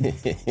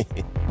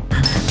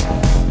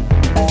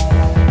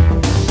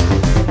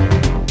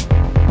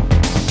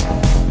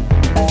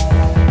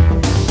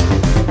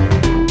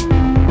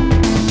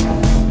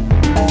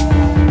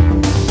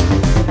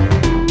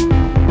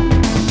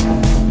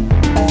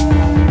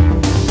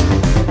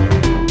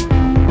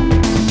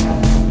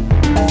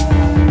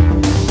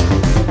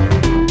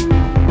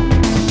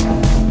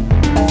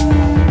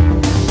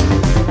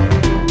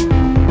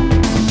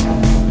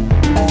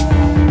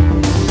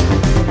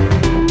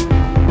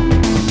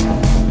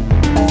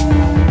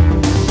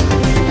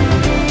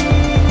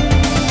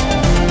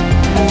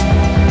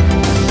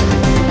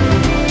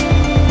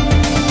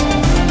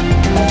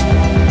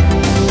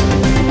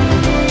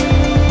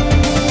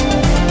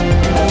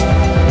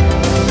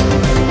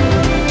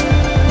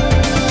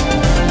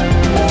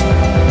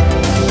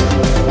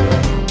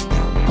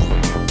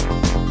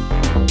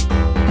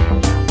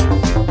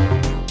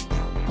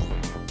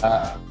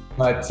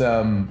 But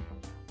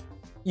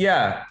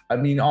yeah, I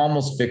mean,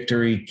 almost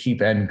victory,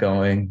 keep end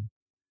going.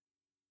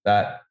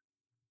 That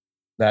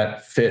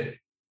fit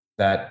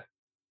that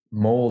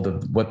mold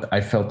of what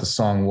I felt the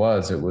song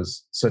was. It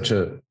was such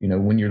a,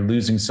 when you're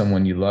losing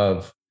someone you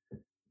love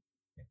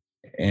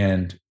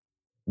and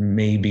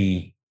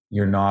maybe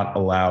you're not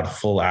allowed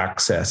full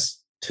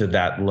access to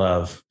that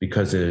love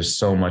because there's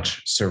so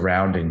much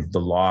surrounding the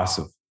loss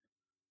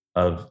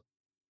of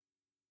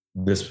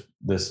this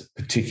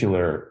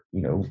particular,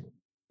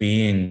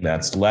 being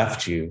that's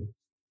left you.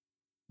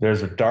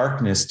 There's a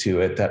darkness to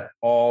it that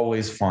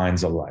always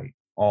finds a light,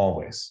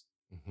 always.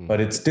 Mm-hmm.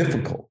 But it's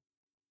difficult.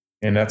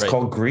 And that's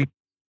called grief.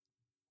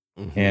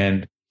 Mm-hmm.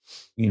 And,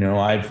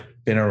 I've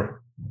been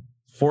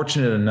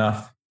fortunate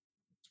enough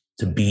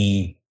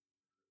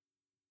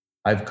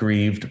I've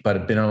grieved, but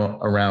I've been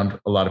around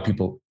a lot of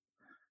people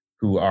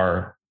who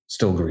are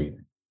still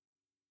grieving,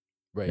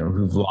 right?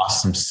 Who've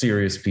lost some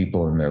serious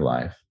people in their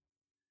life.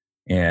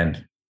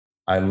 And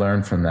I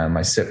learn from them.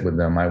 I sit with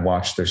them. I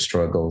watch their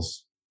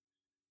struggles.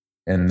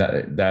 And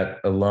that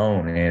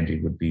alone,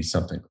 Andy, would be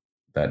something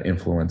that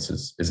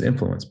is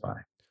influenced by.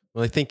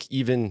 Well, I think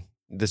even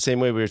the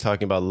same way we were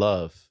talking about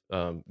love,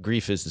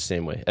 grief is the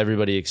same way.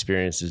 Everybody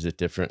experiences it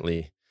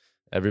differently.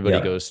 Everybody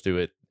goes through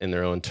it in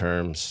their own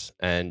terms,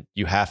 and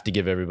you have to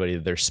give everybody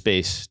their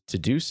space to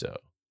do so.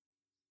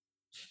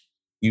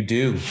 You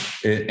do.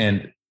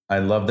 And I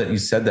love that you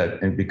said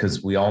that,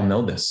 because we all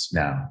know this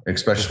now,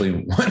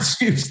 especially once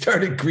you've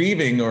started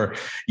grieving or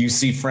you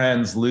see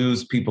friends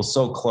lose people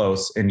so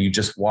close and you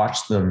just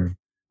watch them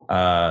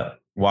go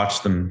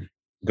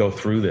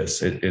through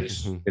this.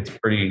 It's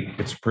pretty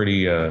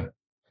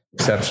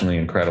exceptionally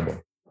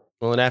incredible.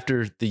 Well, and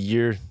after the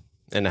year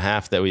and a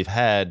half that we've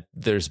had,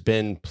 there's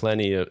been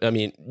plenty of,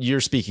 you're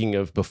speaking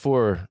of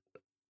before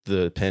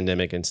the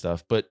pandemic and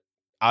stuff, but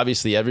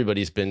obviously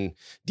everybody's been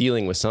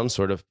dealing with some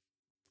sort of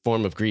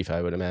form of grief,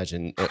 I would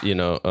imagine,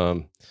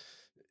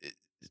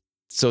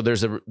 so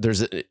there's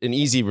an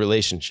easy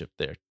relationship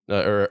there,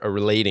 or a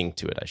relating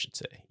to it, I should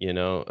say.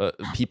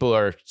 People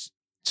are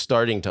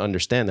starting to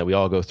understand that we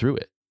all go through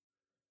it.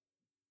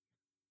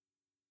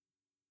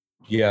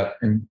 Yeah.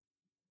 And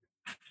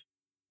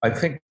I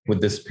think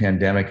with this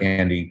pandemic,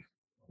 Andy,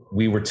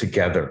 we were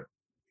together,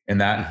 and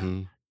that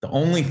the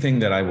only thing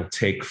that I will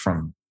take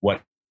from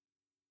what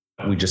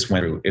we just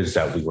went through is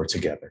that we were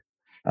together.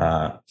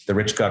 The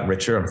rich got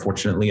richer.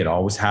 Unfortunately, it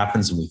always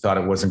happens, and we thought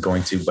it wasn't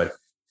going to, but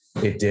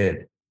it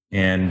did.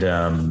 And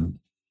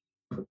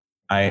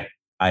I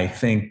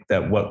think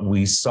that what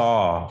we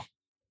saw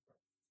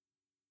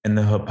and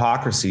the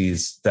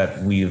hypocrisies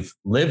that we've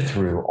lived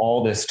through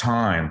all this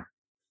time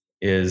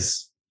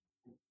was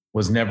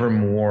never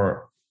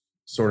more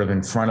sort of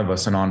in front of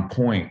us and on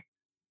point.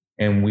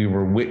 And we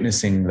were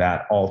witnessing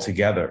that all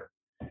together.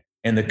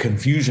 And the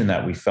confusion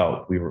that we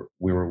felt, we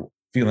were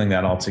feeling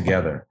that all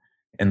together.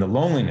 And the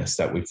loneliness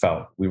that we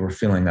felt, we were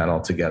feeling that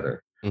all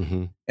together.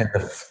 Mm-hmm. And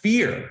the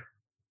fear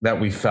that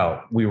we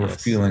felt, we were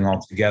feeling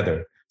all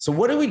together. So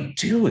what do we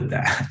do with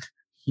that?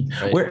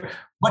 Right.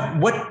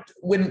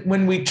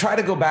 When we try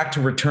to go back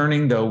to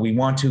returning, though, we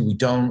want to, we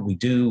don't, we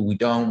do, we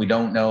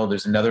don't know.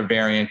 There's another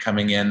variant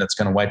coming in that's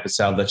going to wipe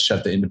us out. Let's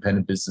shut the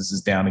independent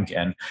businesses down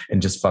again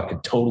and just fucking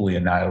totally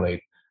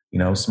annihilate,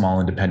 small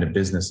independent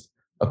business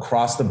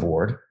across the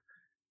board.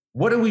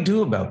 What do we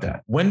do about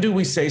that? When do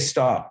we say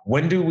stop?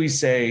 When do we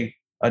say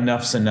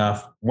enough's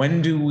enough?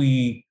 When do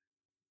it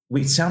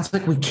sounds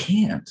like we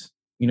can't.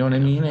 You know what I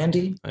mean,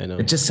 Andy? I know.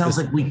 It just sounds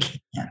like we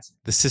can't.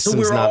 The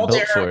system's not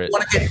built for it.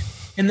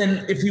 And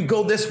then if you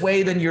go this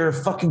way, then you're a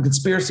fucking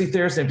conspiracy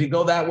theorist. And if you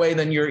go that way,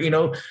 then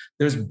you're,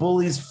 there's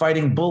bullies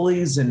fighting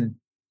bullies. And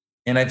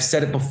I've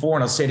said it before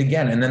and I'll say it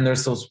again. And then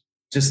there's those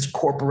just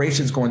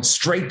corporations going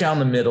straight down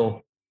the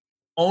middle,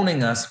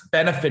 owning us,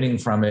 benefiting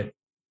from it,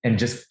 and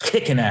just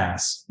kicking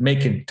ass,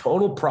 making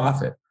total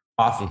profit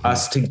off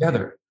us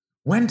together.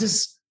 When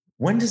does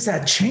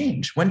that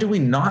change? When do we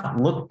not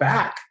look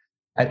back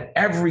at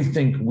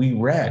everything we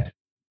read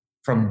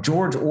from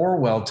George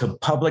Orwell to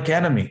Public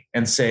Enemy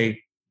and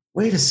say,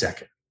 wait a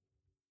second.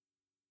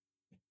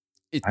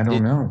 I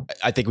don't know.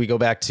 I think we go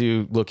back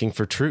to looking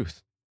for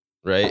truth,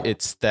 right?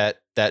 It's that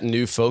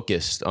new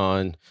focus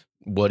on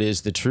what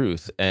is the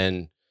truth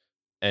and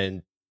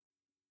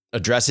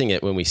addressing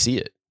it when we see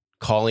it,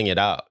 calling it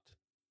out.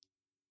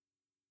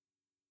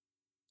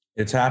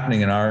 It's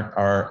happening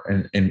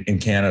in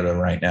Canada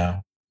right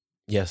now.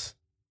 Yes.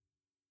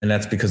 And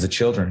that's because of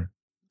children.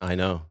 I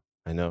know.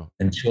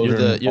 And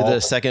children. You're the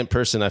second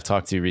person I've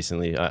talked to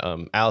recently.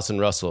 Alison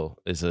Russell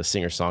is a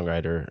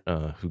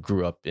singer-songwriter who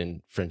grew up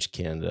in French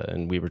Canada,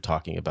 and we were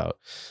talking about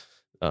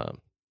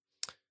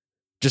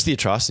just the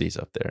atrocities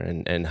up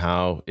there and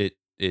how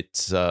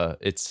it's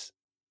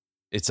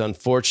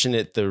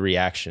unfortunate the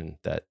reaction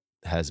that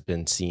has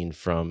been seen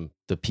from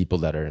the people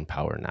that are in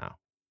power now.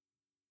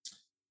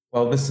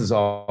 Well, this has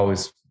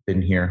always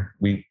been here.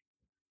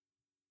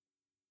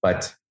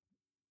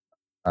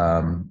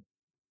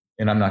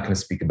 And I'm not going to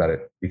speak about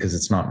it because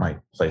it's not my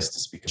place to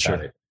speak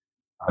about it.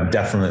 I'm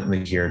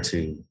definitely here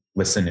to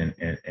listen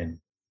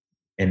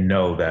and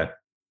know that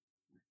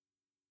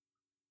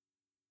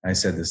I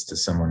said this to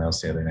someone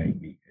else the other night.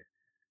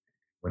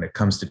 When it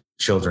comes to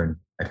children,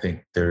 I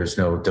think there's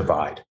no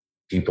divide.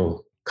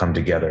 People come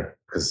together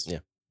because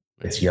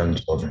it's young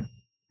children.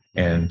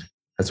 And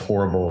as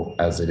horrible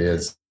as it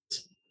is,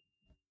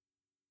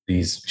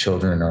 these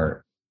children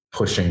are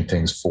pushing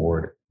things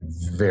forward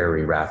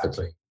very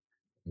rapidly,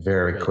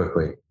 very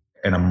quickly,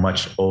 in a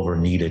much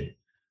over-needed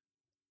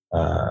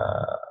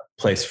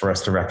place for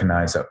us to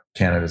recognize that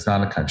Canada is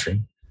not a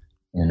country,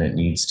 and it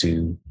needs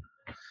to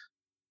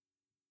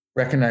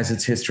recognize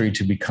its history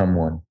to become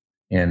one.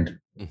 And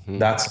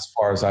that's as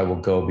far as I will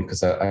go,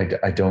 because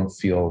I don't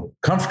feel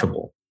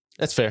comfortable.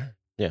 That's fair.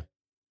 Yeah.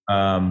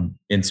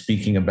 In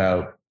speaking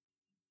about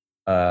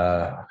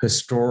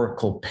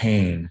historical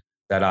pain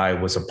that I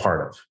was a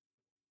part of.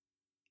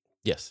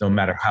 Yes. No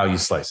matter how you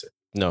slice it.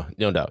 No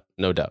doubt.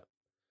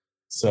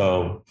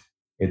 So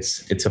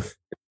it's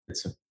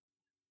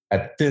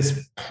at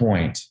this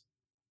point,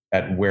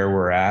 at where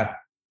we're at,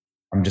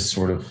 I'm just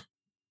sort of,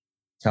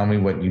 tell me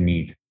what you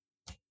need.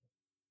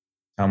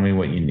 Tell me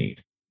what you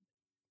need.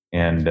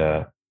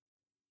 And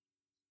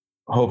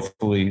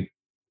hopefully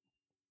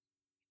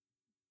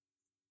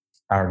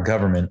our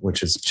government,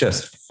 which is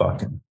just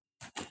fucking,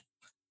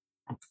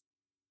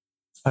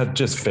 I've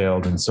just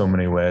failed in so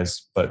many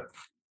ways, but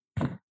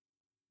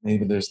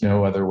maybe there's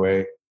no other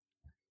way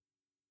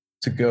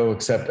to go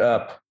except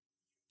up.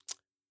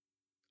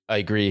 I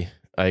agree.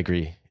 I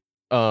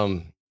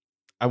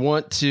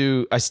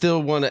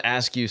still want to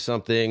ask you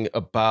something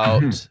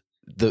about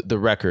the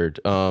record,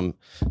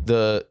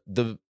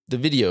 the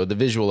video, the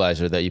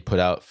visualizer that you put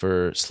out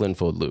for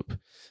Slimfold Loop.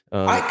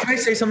 Can I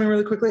say something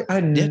really quickly? I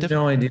had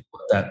no idea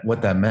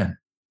what that meant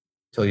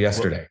till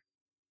yesterday.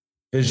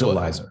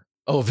 Visualizer. What?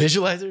 Oh,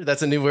 visualizer?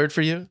 That's a new word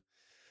for you?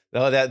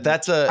 No,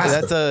 that's a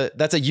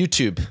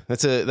YouTube.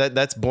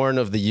 That's born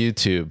of the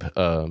YouTube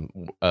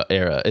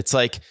era. It's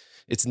like,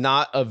 it's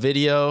not a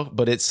video,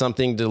 but it's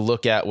something to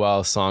look at while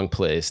a song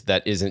plays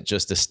that isn't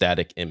just a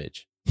static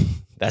image.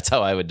 That's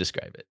how I would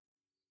describe it.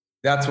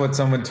 That's what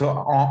someone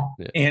told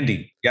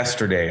Andy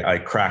yesterday. I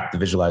cracked the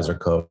visualizer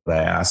code. I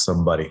asked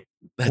somebody.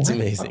 That's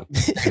amazing.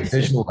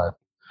 Visualizer.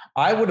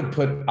 I would have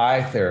put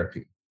eye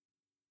therapy.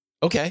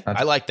 Okay.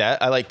 I like that.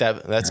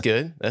 That's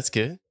good.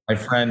 My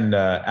friend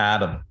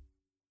Adam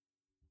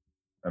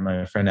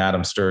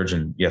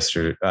Sturgeon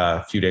yesterday,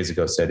 a few days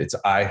ago, said it's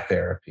eye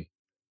therapy.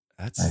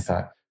 I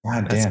thought,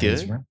 God damn,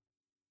 good. Right.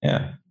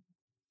 Yeah.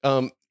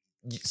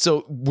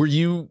 So were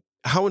you,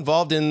 how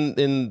involved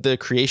in the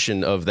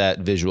creation of that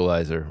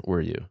visualizer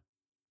were you?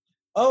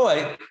 Oh,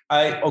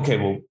 okay.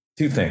 Well,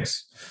 two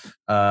things.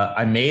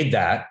 I made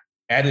that,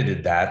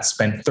 edited that,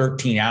 spent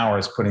 13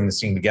 hours putting this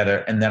thing together.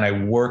 And then I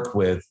worked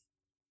with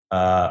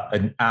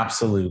an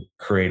absolute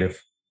creative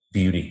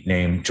beauty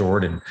named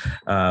Jordan,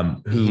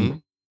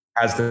 who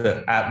has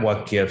the At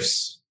What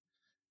Gifts.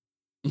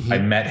 I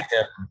met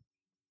him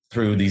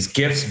through these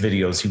gifts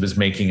videos he was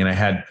making, and I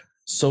had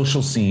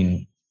Social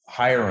Scene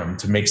hire him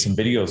to make some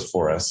videos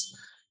for us.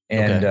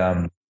 And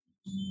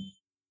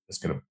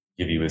just going to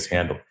give you his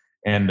handle.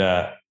 And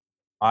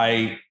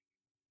I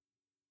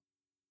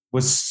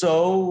was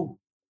so,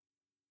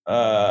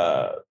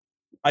 I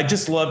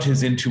just loved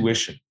his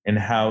intuition and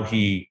how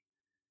he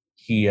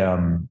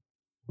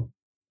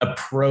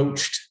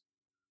approached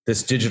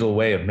this digital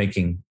way of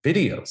making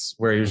videos,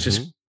 where he was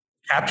just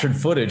captured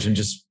footage and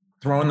just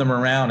throwing them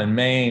around and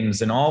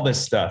memes and all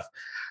this stuff.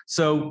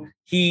 So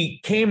he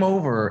came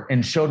over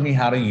and showed me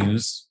how to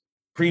use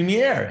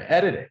Premiere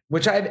editing,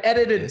 which I'd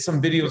edited some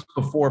videos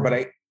before,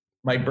 but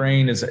my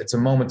brain it's a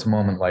moment to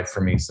moment life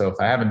for me. So if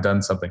I haven't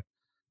done something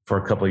for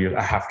a couple of years,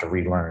 I have to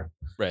relearn.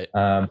 Right.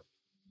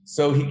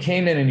 So he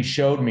came in and he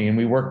showed me, and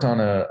we worked on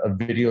a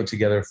video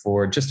together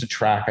for just a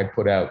track I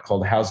put out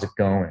called How's It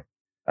Going?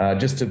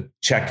 Just to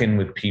check in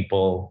with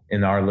people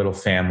in our little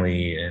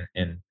family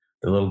and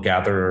the little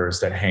gatherers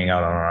that hang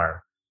out on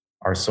our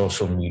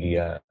social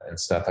media and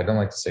stuff. I don't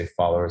like to say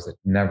followers. It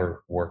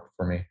never worked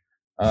for me.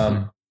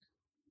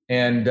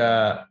 And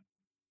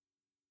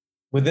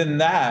within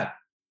that,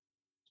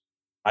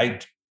 I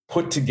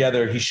put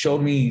together, he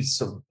showed me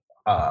some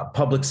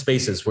public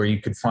spaces where you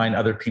could find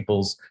other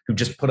people's who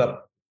just put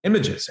up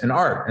images and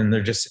art, and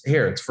they're just,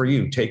 here, it's for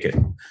you, take it.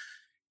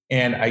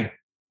 And I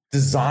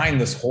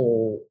designed this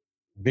whole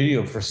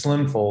video for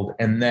Slimfold,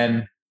 and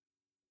then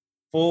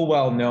full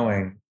well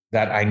knowing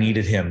that I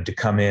needed him to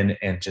come in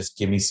and just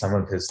give me some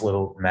of his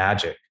little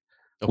magic,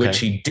 which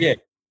he did.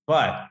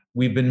 But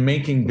we've been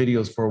making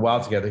videos for a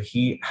while together.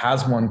 He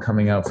has one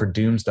coming out for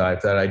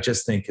Doomsdive that I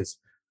just think is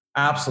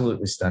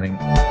absolutely stunning.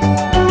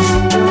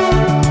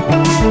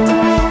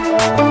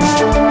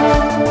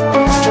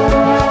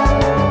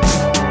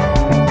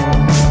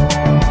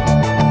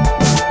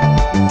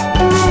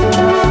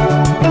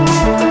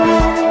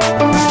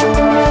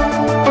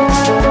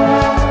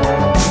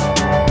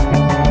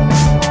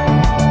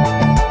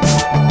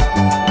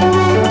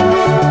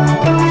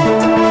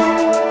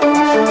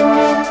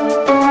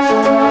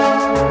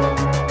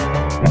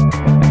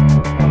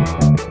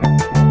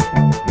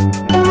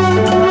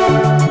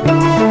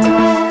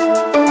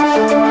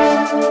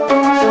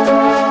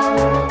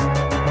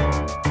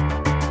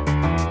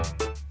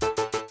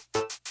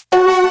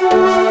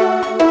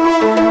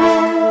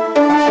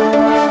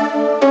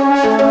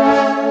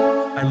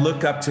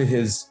 up to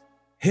his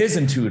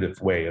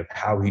intuitive way of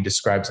how he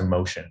describes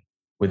emotion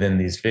within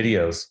these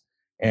videos.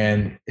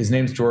 And his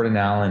name's Jordan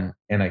Allen.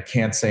 And I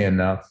can't say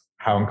enough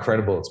how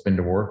incredible it's been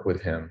to work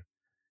with him.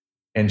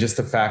 And just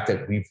the fact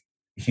that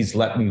he's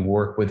let me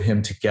work with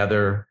him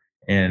together.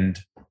 And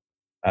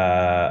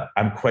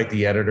I'm quite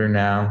the editor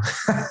now.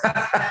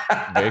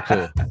 Very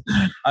cool.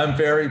 I'm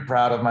very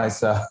proud of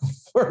myself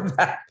for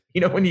that.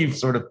 When you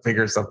sort of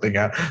figure something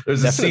out.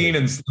 There's a scene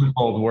in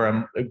Slimfold where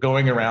I'm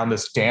going around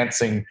this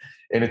dancing,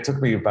 and it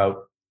took me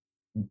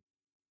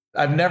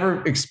I've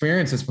never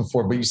experienced this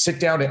before, but you sit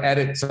down to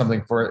edit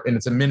something and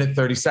it's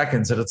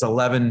 1:30, and it's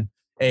 11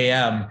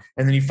 a.m.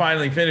 And then you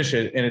finally finish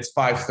it and it's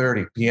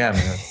 5:30 p.m.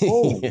 And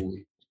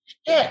holy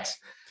shit.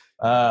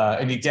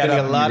 And you get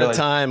a lot of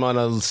time on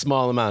a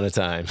small amount of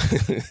time.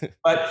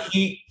 But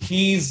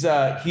he's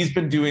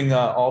been doing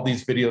all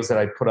these videos that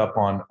I put up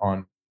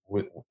on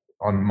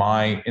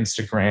my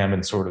Instagram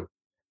and sort of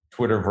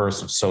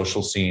Twitterverse of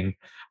social scene.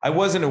 I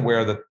wasn't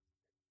aware that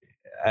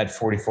at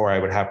 44 I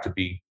would have to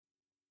be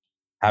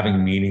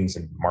having meetings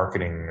and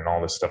marketing and all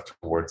this stuff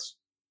towards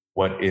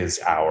what is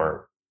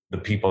the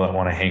people that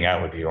want to hang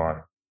out with you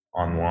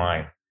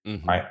online.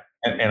 Mm-hmm.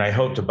 I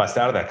hope to bust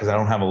out of that because I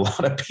don't have a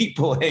lot of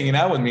people hanging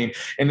out with me.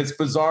 And it's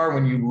bizarre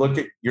when you look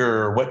at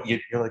you're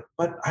like,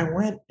 but I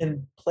went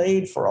and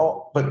played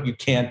but you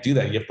can't do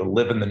that. You have to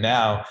live in the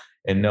now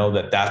and know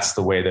that that's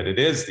the way that it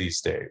is these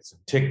days.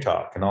 And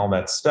TikTok and all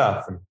that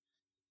stuff. And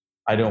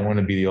I don't want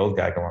to be the old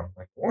guy going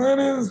like, what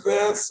is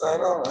this?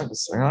 I'm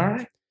just saying, all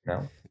right,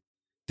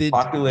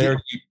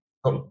 popularity.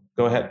 Go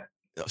ahead.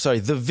 Sorry,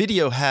 the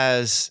video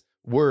has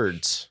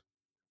words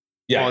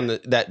on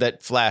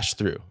that flash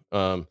through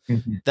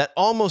that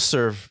almost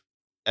serve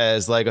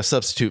as like a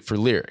substitute for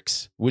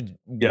lyrics. Would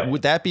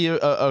that be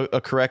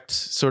a correct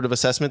sort of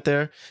assessment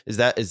there? Is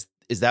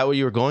that what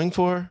you were going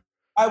for?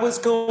 I was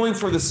going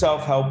for the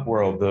self-help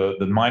world,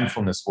 the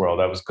mindfulness world.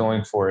 I was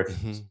going for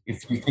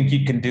if you think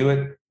you can do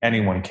it,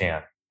 anyone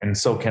can, and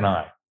so can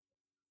I.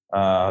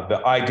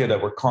 The idea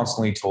that we're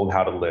constantly told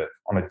how to live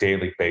on a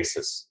daily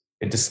basis,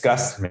 it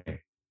disgusts me.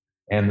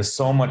 And there's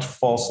so much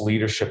false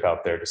leadership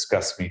out there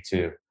disgusts me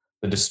too.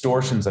 The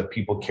distortions that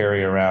people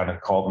carry around and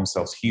call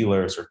themselves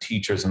healers or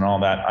teachers and all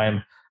that.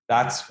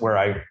 That's where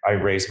I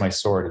raise my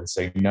sword and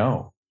say,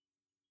 no,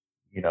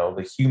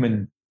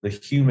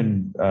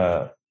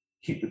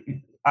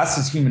 us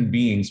as human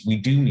beings, we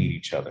do need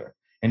each other.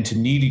 And to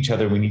need each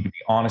other, we need to be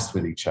honest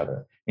with each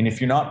other. And if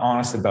you're not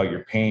honest about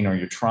your pain or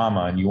your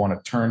trauma and you want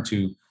to turn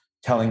to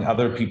telling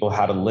other people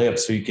how to live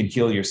so you can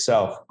heal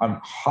yourself, I'm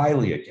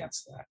highly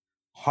against that.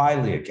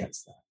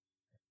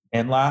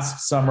 And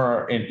last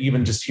summer, and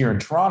even just here in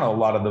Toronto, a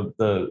lot of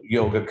the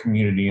yoga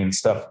community and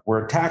stuff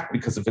were attacked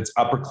because of its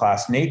upper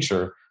class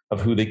nature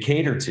of who they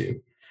cater to.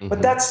 Mm-hmm.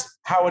 But that's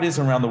how it is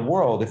around the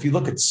world. If you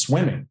look at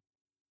swimming,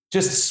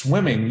 just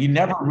swimming, you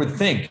never would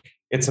think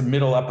it's a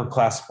middle upper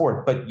class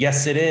sport, but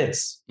yes, it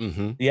is.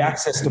 Mm-hmm. The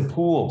access to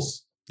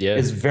pools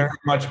is very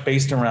much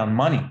based around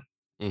money.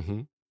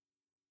 Mm-hmm.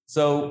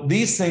 So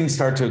these things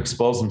start to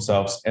expose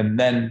themselves, and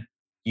then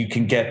you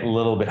can get a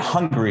little bit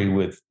hungry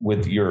with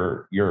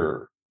your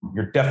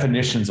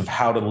definitions of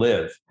how to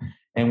live.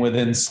 And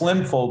within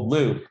Slimfold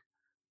Loop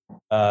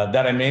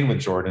that I made with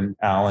Jordan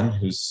Allen,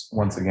 who's,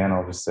 once again,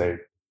 I'll just say,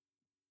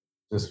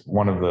 just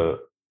one of the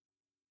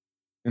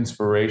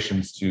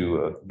inspirations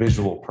to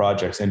visual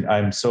projects. And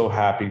I'm so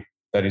happy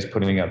that he's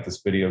putting out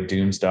this video,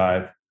 Dooms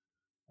Dive,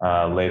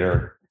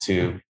 later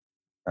too.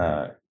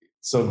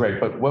 So great.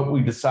 But what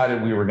we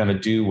decided we were going to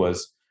do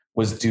was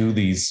do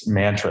these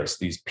mantras,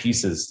 these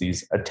pieces,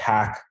 these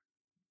attack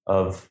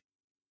of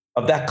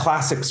that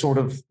classic sort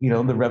of,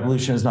 the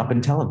revolution has not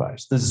been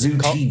televised. The Zoo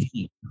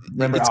TV.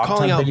 Remember, it's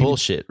calling out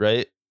bullshit,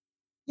 right?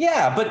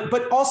 Yeah,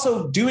 but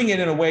also doing it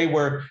in a way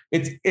where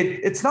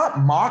it's not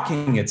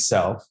mocking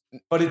itself,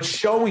 but it's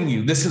showing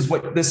you this is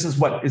what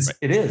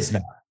it is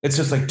now. It's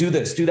just like, do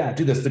this, do that,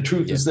 do this. The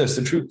truth is this,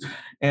 the truth.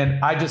 And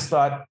I just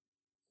thought,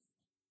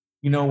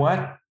 you know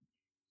what?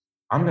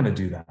 I'm going to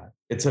do that.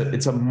 It's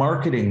a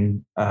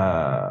marketing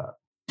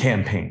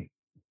campaign.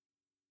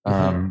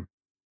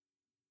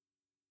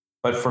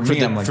 But for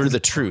me, I'm like, for the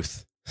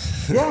truth.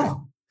 Yeah.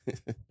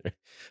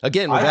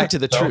 Again, we're back to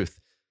the truth.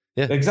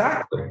 Yeah,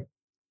 exactly.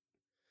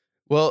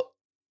 Well,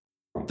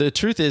 the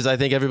truth is, I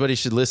think everybody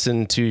should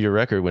listen to your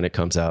record when it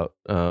comes out.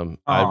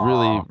 I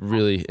really,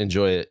 really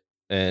enjoy it,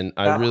 and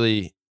I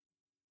really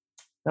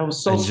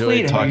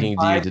enjoyed talking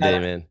to you today,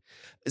 man.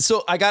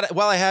 So I got,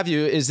 while I have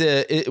you, is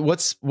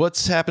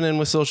what's happening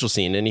with Social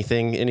Scene?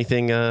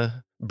 Anything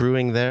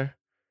brewing there?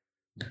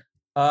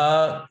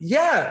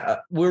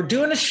 We're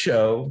doing a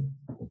show.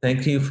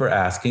 Thank you for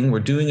asking. We're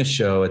doing a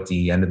show at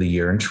the end of the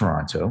year in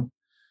Toronto.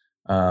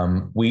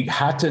 We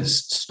had to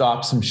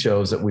stop some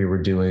shows that we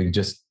were doing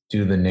just due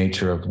to the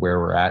nature of where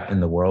we're at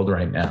in the world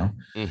right now.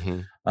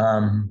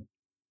 Mm-hmm.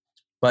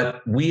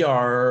 But we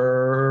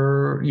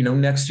are,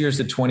 next year's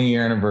the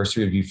 20-year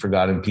anniversary of You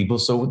Forgotten People.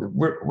 So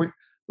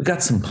we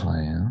got some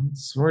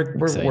plans. We're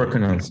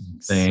working on some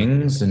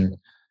things, and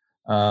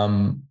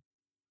I'm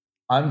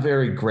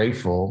very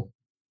grateful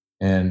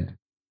and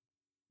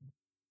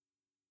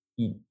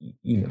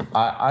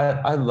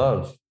I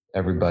love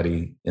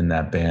everybody in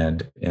that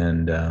band,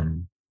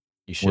 and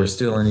we're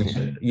still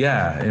in,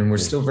 and we're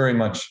still very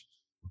much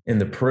in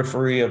the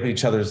periphery of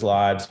each other's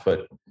lives,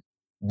 but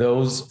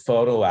those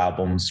photo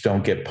albums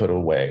don't get put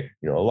away.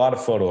 A lot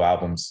of photo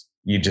albums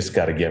you just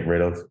got to get rid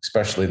of,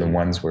 especially the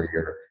ones where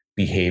your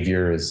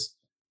behavior is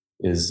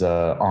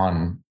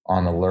on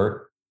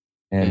alert,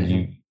 and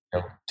you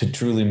know, to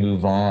truly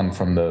move on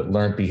from the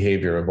learned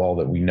behavior of all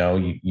that we know,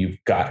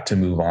 you've got to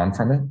move on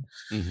from it.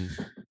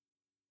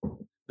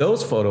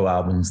 Those photo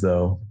albums,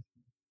 though,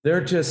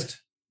 there's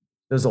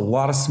a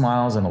lot of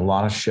smiles and a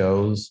lot of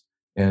shows,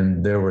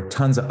 and there were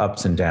tons of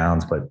ups and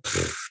downs, but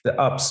the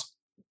ups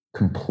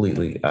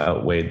completely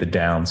outweighed the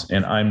downs.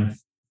 And I'm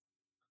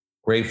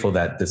grateful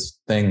that this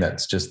thing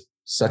that's just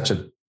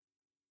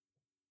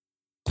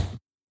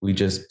we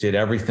just did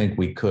everything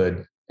we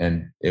could,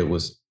 and it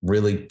was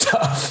really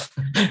tough.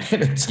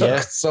 And it took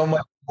so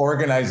much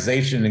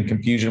organization and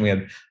confusion. We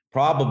had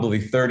probably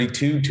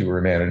 32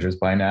 tour managers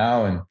by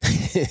now. And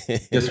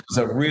this was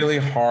a really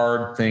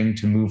hard thing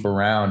to move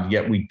around,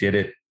 yet we did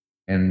it,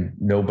 and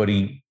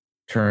nobody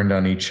turned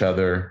on each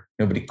other.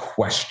 Nobody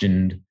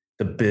questioned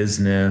the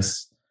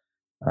business.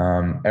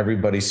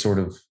 Everybody sort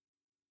of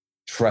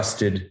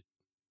trusted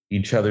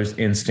each other's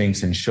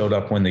instincts and showed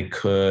up when they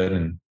could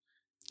and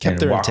kept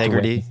their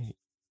integrity.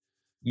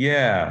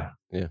 Yeah.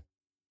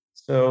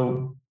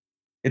 So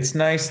it's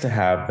nice to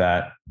have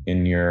that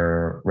in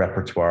your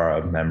repertoire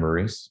of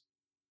memories.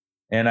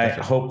 And I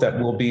hope that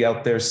we'll be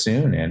out there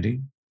soon,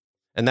 Andy.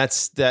 And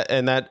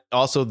that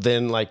also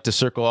then, like, to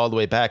circle all the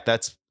way back,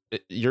 that's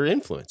your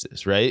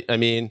influences, right? I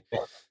mean,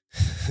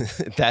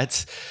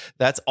 that's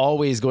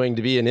always going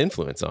to be an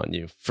influence on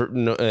you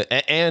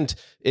and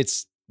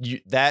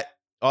that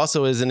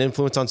also is an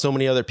influence on so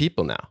many other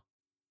people now.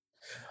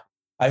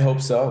 I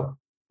hope so.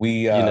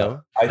 I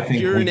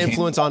think you're an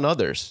influence on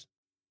others.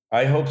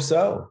 I hope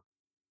so.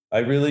 I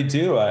really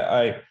do.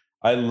 I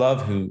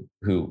love who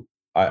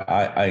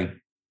I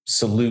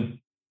salute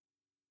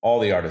all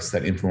the artists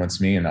that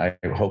influence me. And I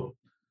hope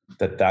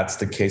that that's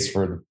the case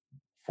for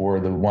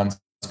the ones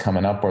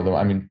coming up,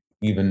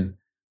 even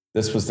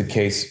this was the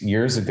case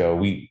years ago.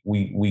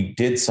 We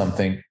did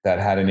something that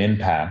had an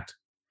impact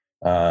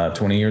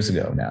 20 years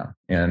ago now.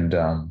 And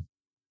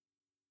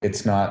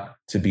it's not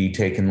to be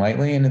taken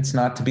lightly, and it's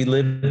not to be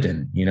lived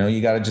in.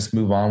 You got to just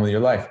move on with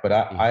your life. But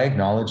I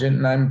acknowledge it,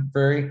 and I'm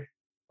very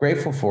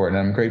grateful for it. And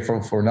I'm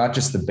grateful for not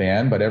just the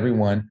band, but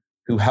everyone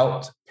who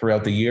helped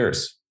throughout the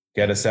years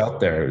get us out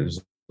there.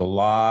 There's a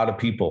lot of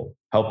people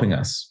helping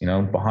us,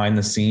 behind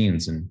the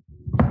scenes, and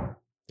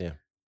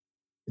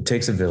it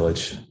takes a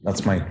village.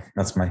 That's my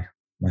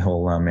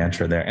whole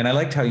mantra there. And I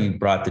liked how you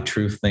brought the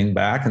truth thing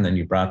back, and then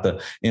you brought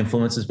the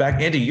influences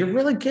back. Andy, you're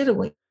really good at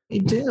what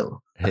you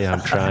do. Hey,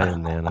 I'm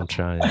trying, man. I'm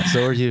trying.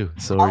 So are you.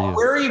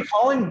 Where are you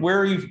calling?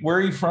 Where are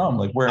you from?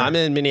 Like, where? I'm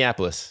in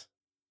Minneapolis.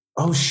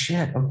 Oh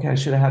shit. Okay. I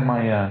should have had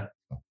my,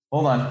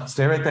 hold on.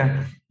 Stay right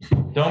there.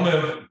 Don't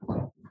move.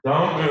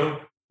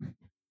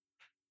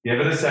 Give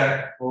it a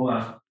sec. Hold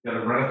on. Got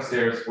to run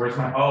upstairs. Where's it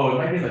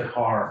might be in the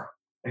car.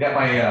 I got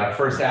my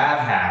First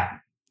Ave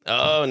hat.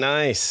 Oh,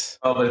 nice.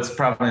 Oh, but it's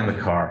probably in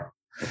the car.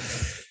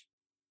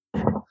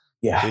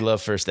 Yeah. We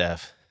love First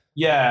Ave.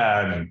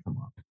 Yeah. Come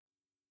on.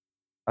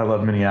 I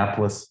love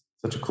Minneapolis.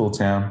 Such a cool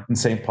town. And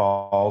St.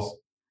 Paul's.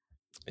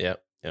 Yep.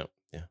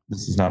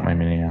 This is not my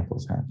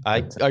Minneapolis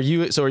hat. Are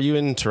you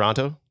in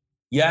Toronto?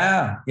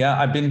 Yeah.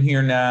 I've been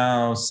here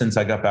now since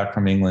I got back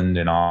from England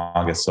in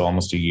August. So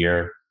almost a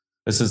year.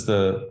 I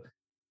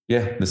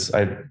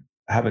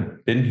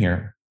haven't been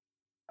here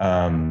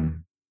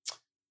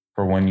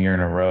for 1 year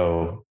in a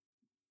row.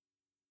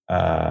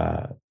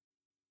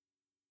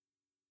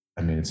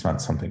 It's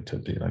not something to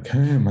be like,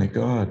 hey, my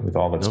God, with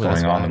all that's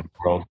going on in the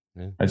world.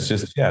 Yeah. It's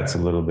just, it's a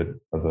little bit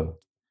of a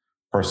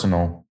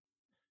personal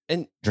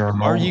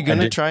journal. Are you going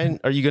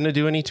to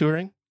do any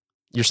touring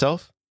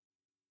yourself?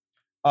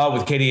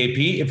 With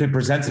K.D.A.P, if it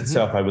presents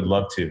itself, I would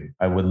love to.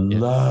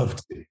 Love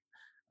to.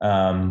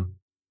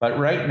 But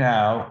right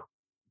now,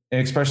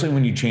 and especially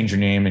when you change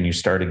your name and you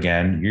start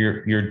again,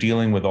 you're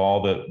dealing with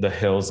all the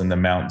hills and the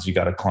mountains you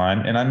got to climb.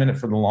 And I'm in it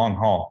for the long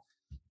haul.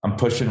 I'm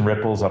pushing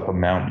ripples up a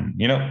mountain,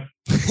 and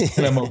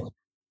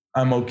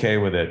I'm okay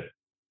with it.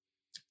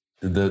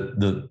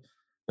 The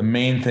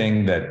main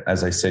thing that,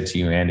 as I said to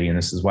you, Andy, and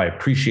this is why I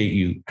appreciate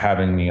you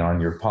having me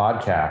on your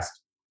podcast.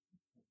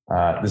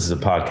 This is a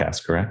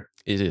podcast, correct?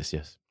 It is,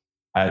 yes.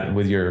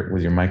 With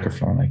your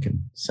microphone, I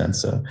can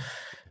sense.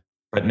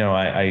 But no,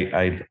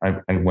 I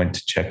went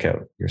to check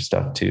out your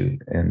stuff too,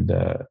 and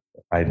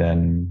I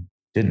then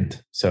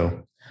didn't.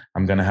 So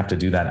I'm going to have to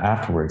do that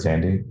afterwards,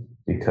 Andy,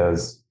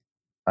 because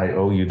I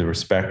owe you the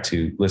respect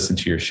to listen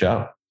to your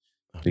show,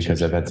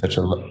 because I've had such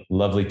a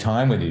lovely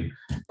time with you.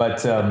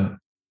 But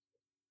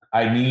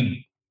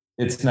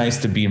it's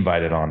nice to be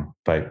invited on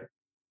by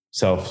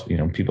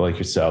people like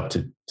yourself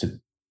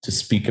to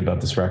speak about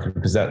this record,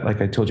 because that,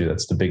 like I told you,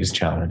 that's the biggest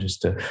challenge, is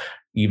to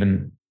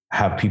even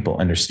have people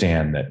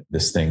understand that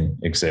this thing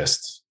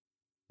exists.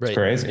 Right. It's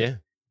crazy.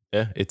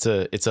 Yeah. It's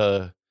a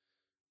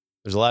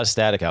There's a lot of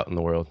static out in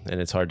the world,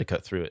 and it's hard to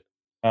cut through it.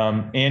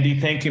 Andy,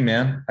 thank you,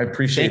 man. I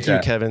appreciate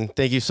Thank you, Kevin.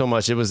 Thank you so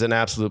much. It was an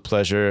absolute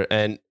pleasure.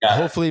 And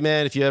hopefully,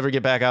 man, if you ever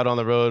get back out on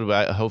the road,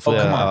 hopefully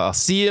I'll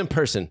see you in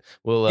person.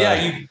 We'll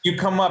you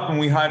come up and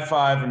we high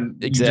five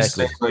and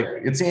exactly. You just say, like,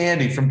 it's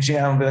Andy from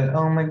Jam. Be like,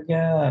 oh my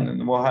God.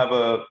 And we'll have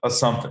a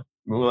something.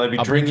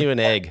 I'll bring you an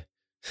egg.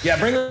 Yeah,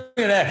 bring me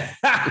an egg.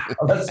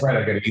 Oh, that's right.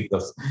 I got to eat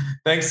those.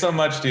 Thanks so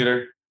much,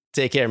 Dieter.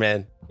 Take care,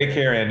 man. Take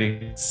care,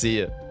 Andy. See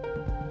ya.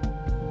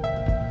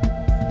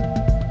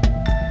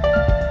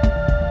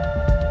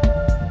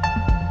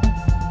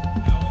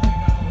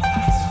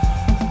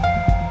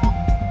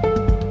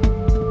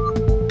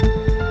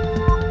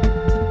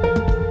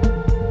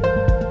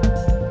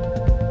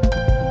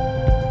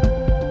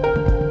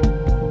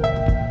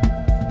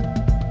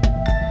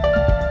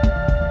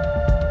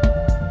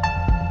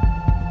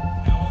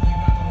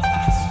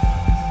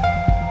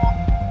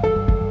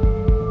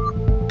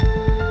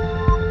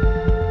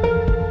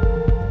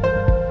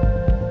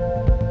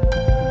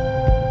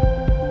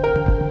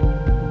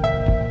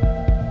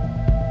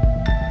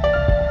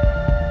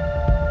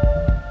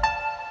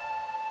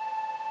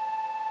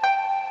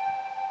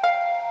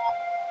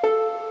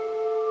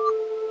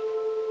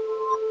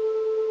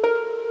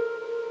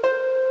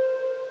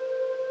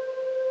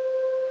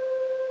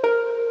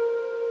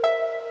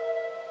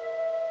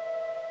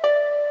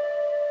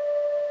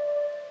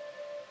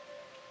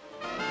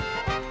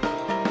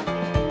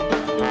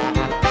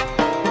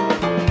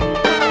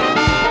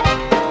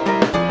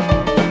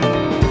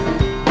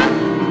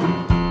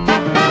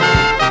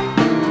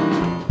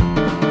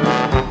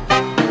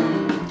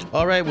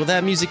 All right, well,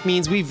 that music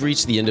means we've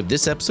reached the end of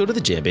this episode of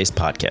the JamBase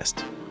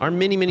Podcast. Our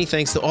many, many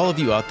thanks to all of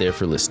you out there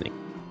for listening.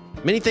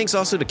 Many thanks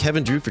also to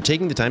Kevin Drew for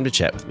taking the time to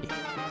chat with me.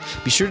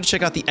 Be sure to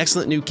check out the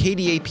excellent new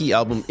K.D.A.P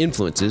album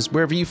Influences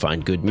wherever you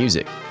find good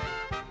music.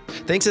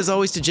 Thanks as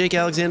always to Jake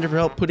Alexander for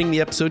help putting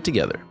the episode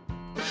together.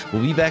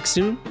 We'll be back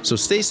soon, so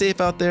stay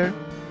safe out there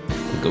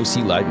and go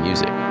see live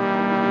music.